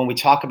 So when we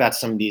talk about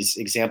some of these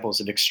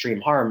examples of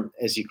extreme harm,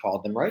 as you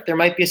called them, right, there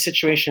might be a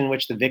situation in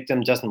which the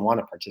victim doesn't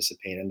want to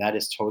participate, and that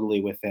is totally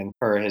within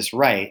her or his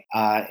right.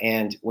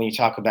 And when you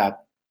talk about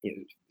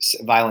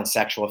violent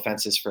sexual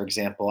offenses, for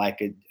example, I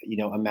could,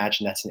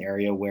 imagine that's an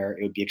area where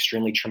it would be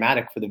extremely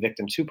traumatic for the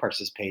victim to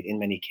participate in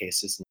many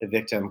cases. The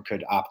victim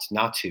could opt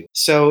not to.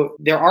 So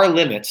there are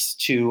limits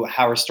to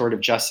how restorative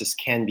justice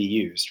can be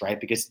used, right?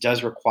 Because it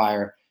does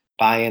require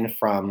buy-in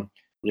from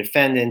the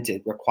defendant,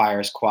 it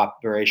requires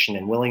cooperation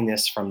and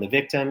willingness from the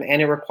victim,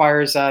 and it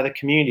requires the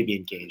community to be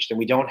engaged. And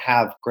we don't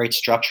have great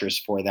structures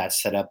for that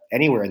set up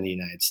anywhere in the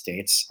United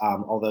States,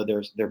 although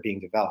they're being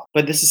developed.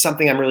 But this is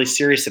something I'm really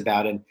serious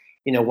about. And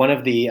one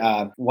of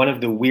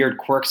the weird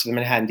quirks of the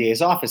Manhattan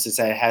DA's office is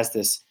that it has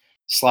this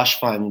slush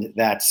fund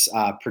that's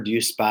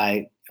produced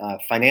by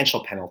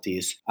financial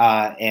penalties,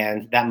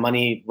 and that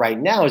money right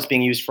now is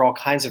being used for all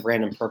kinds of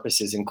random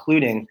purposes,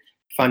 including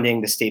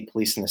funding the state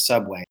police and the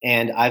subway.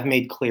 And I've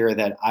made clear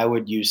that I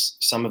would use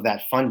some of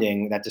that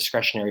funding, that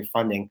discretionary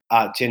funding,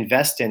 to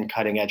invest in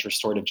cutting edge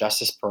restorative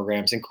justice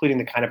programs, including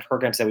the kind of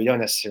programs that we don't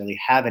necessarily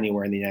have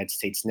anywhere in the United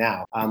States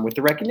now, with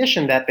the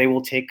recognition that they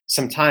will take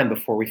some time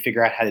before we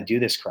figure out how to do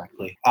this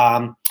correctly.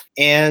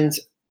 And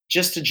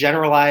just to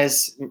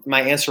generalize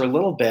my answer a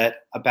little bit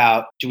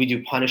about, do we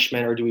do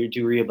punishment or do we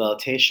do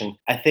rehabilitation?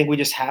 I think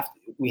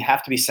we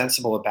have to be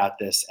sensible about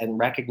this and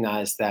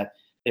recognize that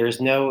there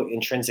is no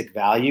intrinsic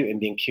value in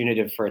being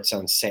punitive for its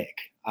own sake.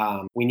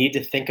 We need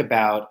to think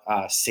about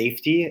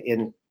safety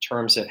in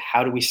terms of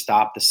how do we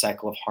stop the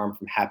cycle of harm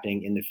from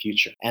happening in the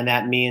future. And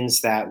that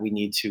means that we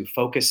need to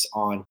focus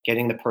on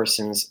getting the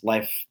person's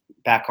life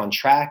back on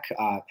track,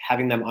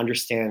 having them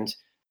understand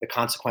the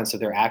consequence of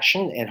their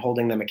action and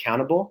holding them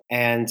accountable,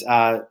 and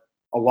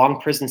a long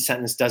prison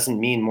sentence doesn't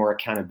mean more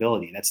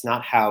accountability. That's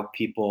not how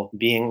people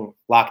being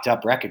locked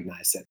up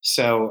recognize it.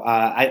 So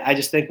I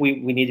just think we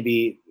need to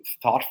be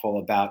thoughtful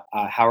about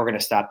how we're going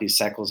to stop these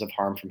cycles of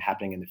harm from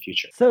happening in the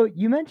future. So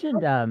you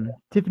mentioned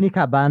Tiffany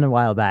Caban a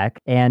while back,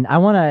 and I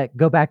want to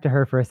go back to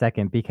her for a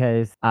second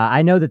because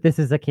I know that this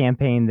is a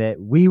campaign that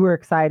we were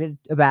excited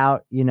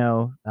about,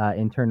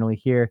 internally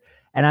here.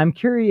 And I'm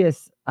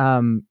curious,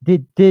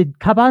 did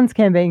Caban's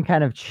campaign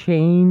kind of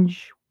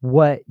change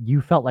what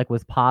you felt like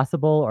was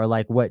possible, or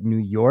like what New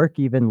York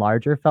even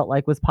larger felt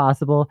like was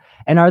possible?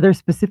 And are there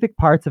specific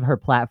parts of her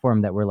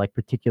platform that were like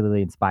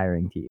particularly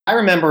inspiring to you? I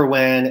remember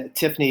when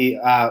Tiffany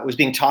was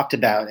being talked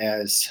about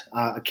as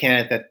a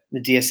candidate that the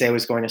DSA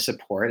was going to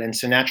support. And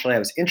so naturally I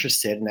was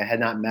interested, and I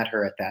had not met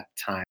her at that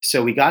time.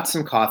 So we got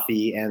some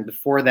coffee. And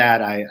before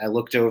that, I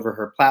looked over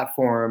her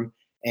platform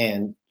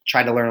and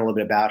tried to learn a little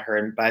bit about her.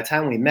 And by the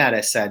time we met,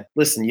 I said,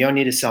 listen, you don't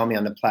need to sell me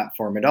on the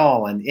platform at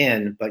all. I'm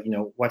in, but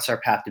what's our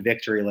path to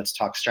victory? Let's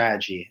talk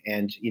strategy.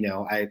 And,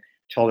 I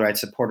told her I'd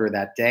support her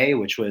that day,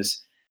 which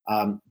was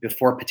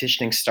before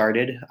petitioning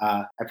started.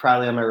 I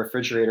proudly on my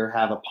refrigerator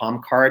have a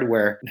palm card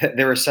where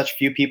there were such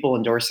few people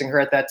endorsing her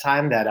at that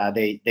time that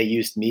they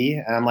used me.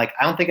 And I'm like,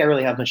 I don't think I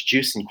really have much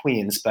juice in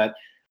Queens, but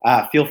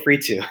feel free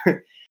to.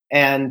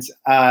 And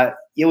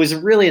it was a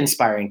really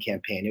inspiring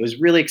campaign. It was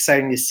really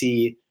exciting to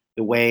see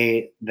the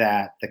way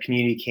that the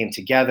community came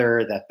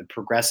together, that the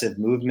progressive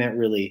movement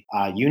really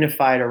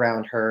unified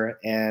around her,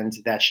 and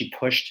that she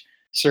pushed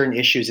certain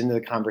issues into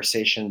the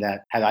conversation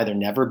that had either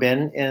never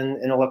been in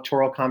an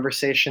electoral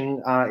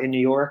conversation in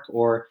New York,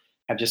 or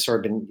have just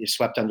sort of been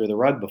swept under the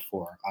rug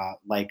before,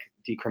 like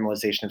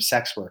decriminalization of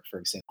sex work, for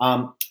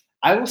example.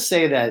 I will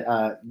say that,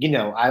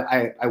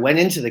 I went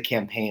into the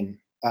campaign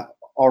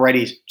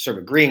already sort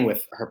of agreeing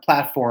with her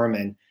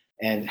platform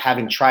and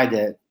having tried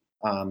to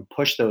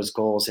push those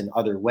goals in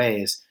other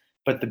ways.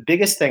 But the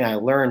biggest thing I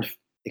learned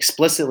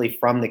explicitly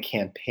from the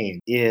campaign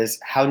is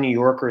how New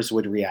Yorkers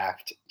would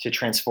react to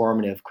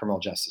transformative criminal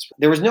justice.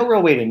 There was no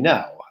real way to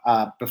know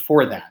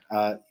before that.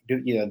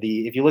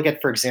 If you look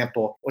at, for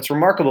example, what's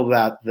remarkable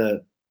about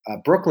the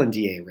Brooklyn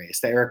DA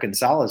race that Eric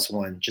Gonzalez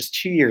won just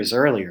 2 years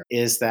earlier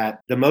is that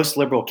the most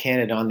liberal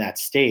candidate on that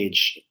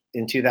stage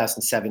in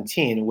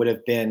 2017 would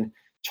have been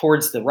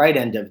towards the right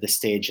end of the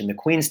stage in the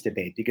Queens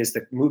debate, because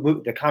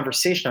the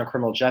conversation on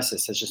criminal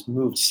justice has just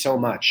moved so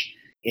much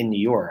in New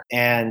York.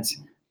 And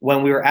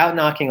when we were out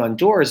knocking on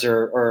doors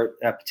or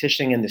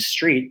petitioning in the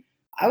street,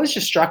 I was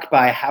just struck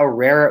by how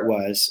rare it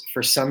was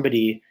for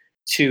somebody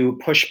to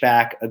push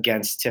back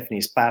against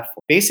Tiffany's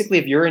platform. Basically,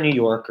 if you're a New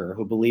Yorker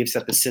who believes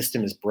that the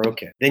system is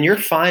broken, then you're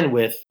fine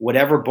with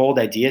whatever bold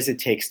ideas it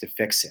takes to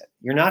fix it.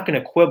 You're not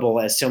going to quibble,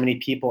 as so many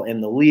people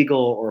in the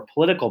legal or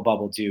political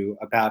bubble do,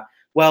 about,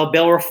 well,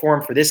 bail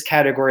reform for this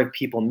category of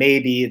people,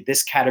 maybe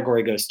this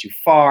category goes too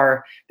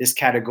far. This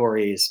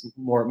category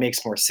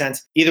makes more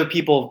sense. Either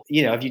people,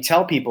 if you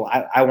tell people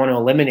I want to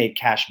eliminate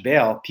cash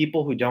bail,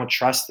 people who don't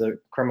trust the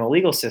criminal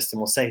legal system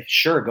will say,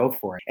 sure, go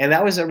for it. And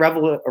that was a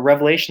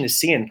revelation to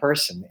see in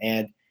person.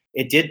 And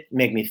it did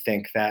make me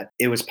think that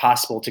it was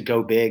possible to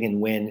go big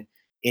and win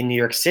in New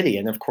York City.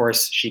 And of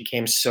course, she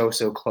came so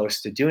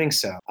close to doing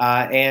so.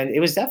 And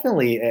it was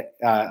definitely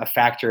a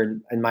factor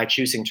in my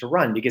choosing to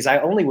run, because I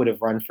only would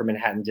have run for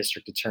Manhattan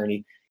District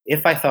Attorney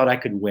if I thought I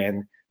could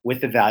win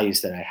with the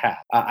values that I have.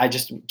 I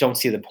just don't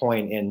see the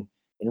point in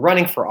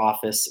running for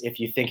office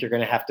if you think you're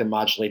going to have to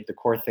modulate the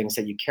core things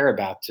that you care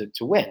about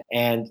to win.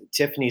 And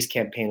Tiffany's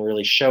campaign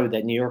really showed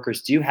that New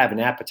Yorkers do have an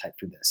appetite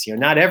for this.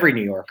 Not every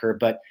New Yorker,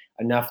 but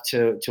enough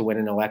to win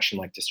an election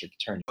like district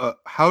attorney.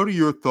 How do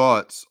your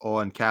thoughts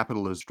on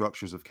capitalism,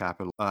 structures of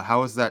capital,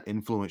 how has that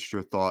influenced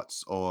your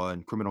thoughts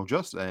on criminal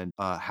justice and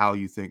how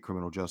you think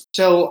criminal justice?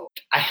 So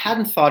I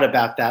hadn't thought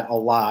about that a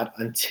lot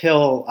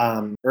until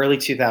early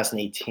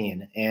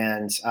 2018.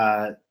 And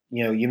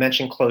you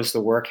mentioned Close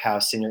the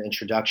Workhouse in your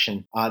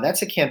introduction.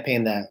 That's a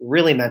campaign that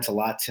really meant a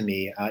lot to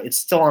me. It's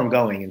still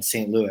ongoing in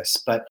St.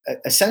 Louis, but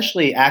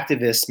essentially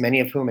activists, many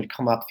of whom had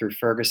come up through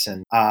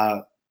Ferguson,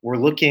 were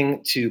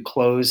looking to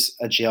close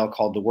a jail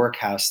called the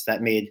Workhouse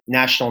that made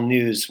national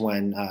news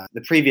when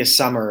the previous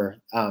summer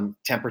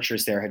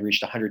temperatures there had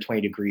reached 120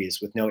 degrees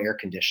with no air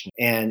conditioning.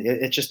 And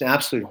it's just an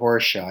absolute horror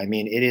show. I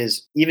mean, it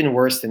is even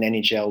worse than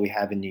any jail we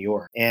have in New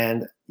York.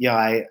 And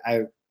I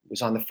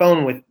was on the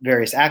phone with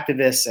various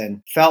activists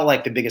and felt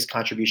like the biggest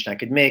contribution I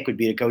could make would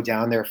be to go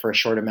down there for a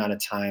short amount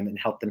of time and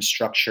help them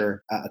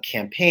structure a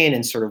campaign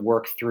and sort of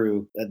work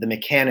through the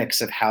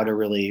mechanics of how to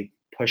really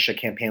push a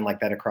campaign like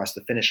that across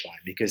the finish line,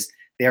 because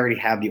they already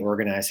have the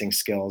organizing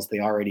skills. They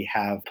already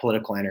have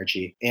political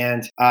energy.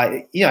 And,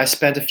 I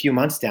spent a few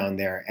months down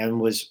there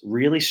and was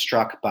really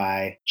struck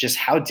by just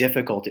how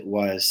difficult it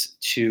was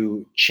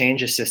to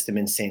change a system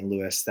in St.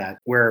 Louis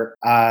where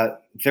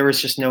there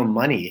was just no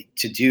money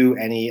to do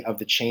any of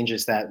the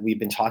changes that we've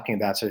been talking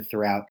about sort of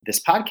throughout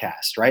this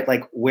podcast, right?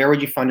 Like, where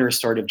would you fund a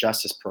restorative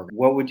justice program?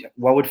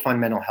 What would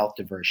fund mental health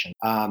diversion?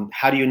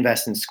 How do you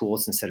invest in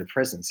schools instead of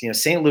prisons?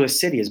 St. Louis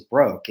City is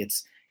broke.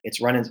 It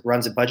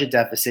runs a budget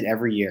deficit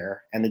every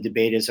year, and the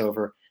debate is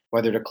over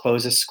whether to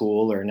close a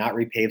school or not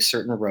repave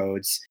certain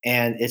roads.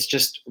 And it's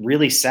just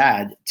really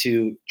sad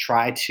to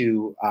try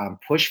to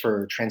push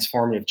for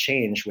transformative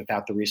change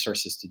without the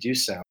resources to do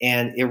so.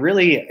 And it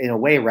really, in a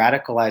way,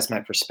 radicalized my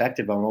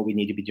perspective on what we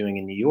need to be doing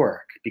in New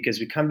York. Because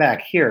we come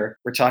back here,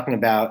 we're talking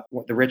about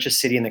the richest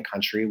city in the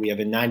country. We have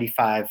a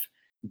 $95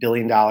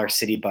 billion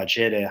city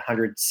budget, a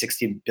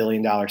 $160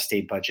 billion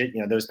state budget.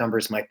 Those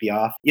numbers might be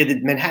off. The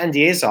Manhattan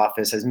DA's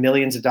office has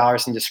millions of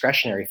dollars in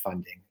discretionary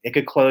funding. It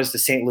could close the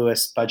St.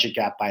 Louis budget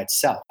gap by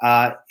itself.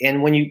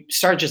 And when you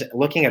start just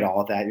looking at all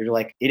of that, you're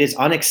like, it is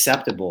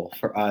unacceptable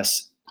for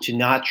us to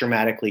not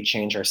dramatically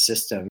change our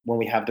system when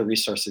we have the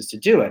resources to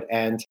do it.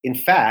 And in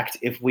fact,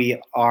 if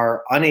we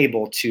are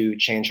unable to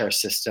change our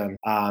system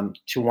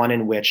to one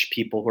in which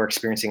people who are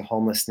experiencing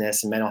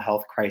homelessness and mental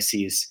health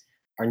crises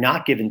are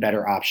not given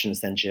better options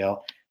than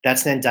jail,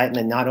 that's an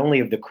indictment not only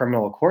of the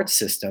criminal court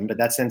system, but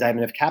that's an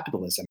indictment of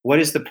capitalism. What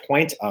is the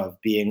point of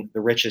being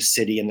the richest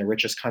city and the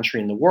richest country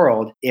in the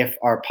world if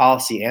our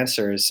policy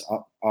answers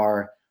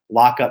are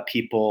lock up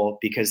people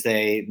because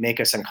they make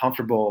us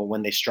uncomfortable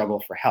when they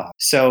struggle for help?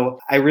 So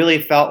I really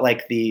felt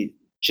like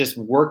just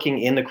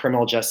working in the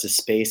criminal justice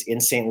space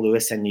in St.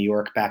 Louis and New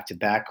York back to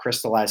back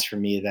crystallized for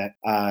me that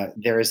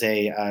there is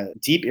a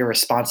deep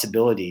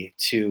irresponsibility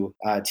to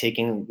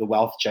taking the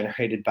wealth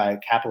generated by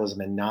capitalism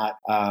and not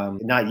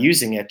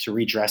using it to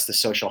redress the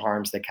social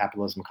harms that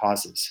capitalism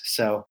causes.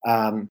 So,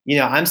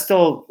 I'm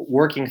still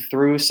working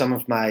through some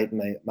of my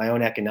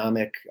own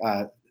economic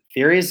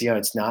theories.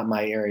 It's not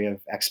my area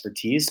of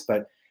expertise,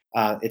 but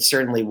it's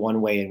certainly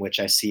one way in which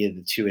I see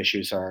the two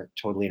issues are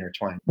totally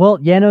intertwined. Well,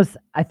 Janos,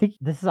 I think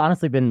this has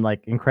honestly been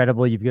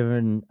incredible. You've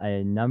given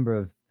a number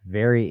of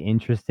very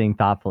interesting,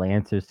 thoughtful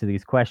answers to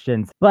these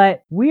questions,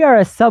 but we are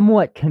a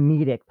somewhat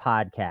comedic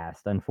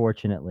podcast,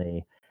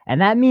 unfortunately.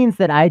 And that means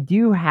that I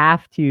do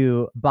have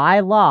to, by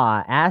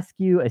law, ask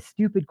you a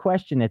stupid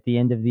question at the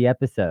end of the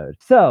episode.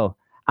 So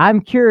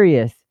I'm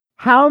curious,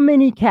 how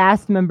many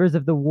cast members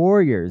of the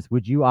Warriors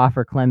would you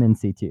offer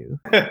clemency to?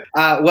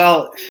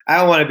 Well, I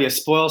don't want to be a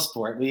spoil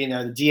sport, but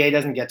the DA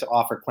doesn't get to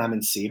offer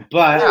clemency.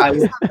 But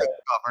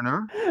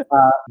Governor.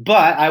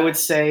 But I would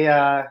say,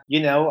 or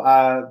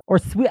a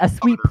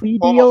sweet plea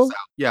deal.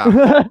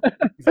 Yeah.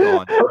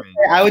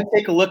 I would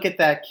take a look at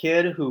that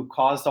kid who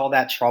caused all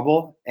that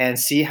trouble and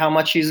see how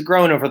much he's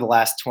grown over the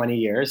last 20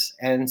 years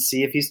and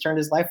see if he's turned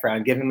his life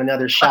around. Give him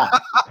another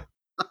shot.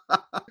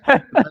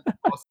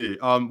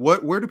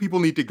 Where do people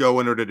need to go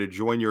in order to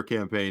join your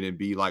campaign and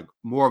be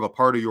more of a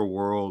part of your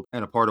world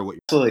and a part of what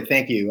you're Absolutely.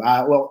 Thank you.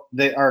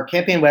 Our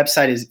campaign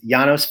website is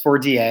Janos for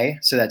DA.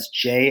 So that's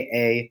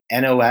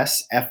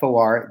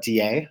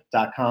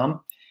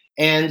JANOSFORDA.com.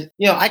 And,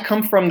 I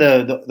come from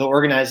the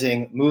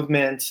organizing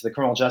movement, the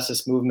criminal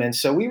justice movement.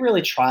 So we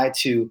really try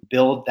to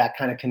build that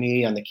kind of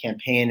community on the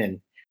campaign. And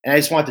I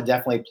just want to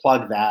definitely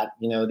plug that.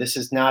 This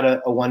is not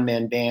a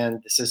one-man band.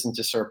 This isn't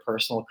just a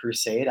personal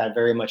crusade. I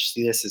very much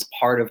see this as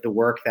part of the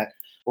work that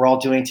we're all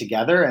doing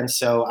together. And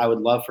so I would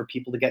love for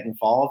people to get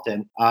involved.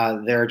 And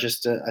there are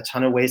just a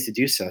ton of ways to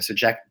do so. So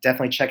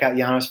definitely check out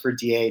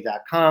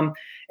janosforda.com.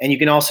 And you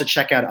can also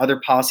check out other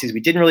policies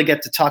we didn't really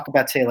get to talk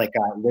about today, like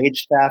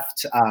wage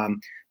theft,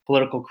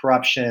 political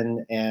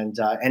corruption, and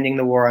ending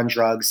the war on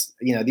drugs.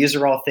 These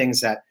are all things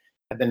that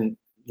have been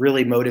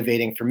really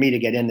motivating for me to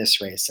get in this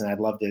race, and I'd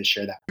love to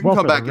share that. You can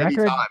come back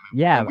anytime.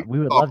 Yeah, we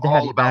would love to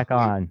have you back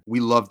on.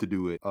 We love to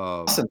do it.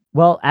 Awesome.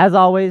 Well, as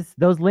always,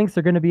 those links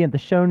are going to be in the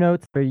show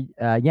notes for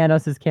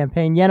Janos's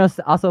campaign.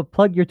 Janos, also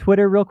plug your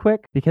Twitter real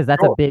quick, because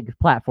that's a big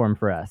platform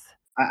for us.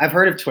 I've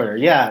heard of Twitter.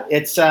 Yeah,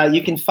 it's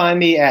you can find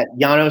me at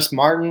Janos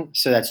Marton.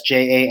 So that's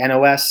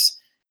JANOS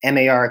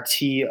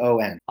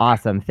Marton.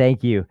 Awesome.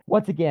 Thank you.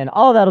 Once again,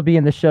 all that'll be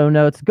in the show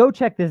notes. Go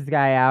check this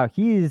guy out.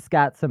 He's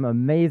got some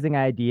amazing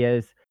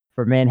ideas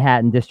for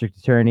Manhattan District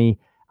Attorney.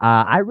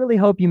 I really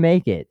hope you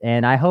make it,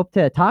 and I hope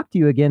to talk to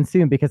you again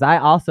soon, because I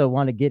also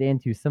want to get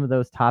into some of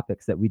those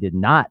topics that we did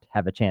not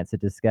have a chance to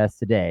discuss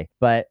today.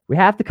 But we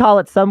have to call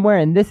it somewhere,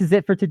 and this is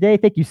it for today.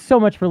 Thank you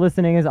so much for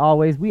listening. As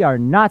always, we are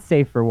not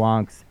safe for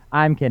wonks.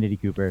 I'm Kennedy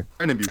Cooper.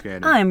 Brandon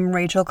Buchanan. I'm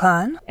Rachel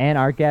Kahn. And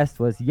our guest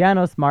was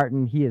Janos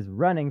Marton. He is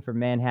running for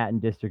Manhattan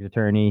District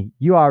Attorney.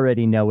 You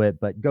already know it,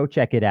 but go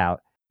check it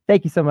out.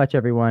 Thank you so much,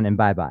 everyone, and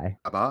bye-bye.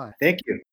 Bye-bye. Thank you.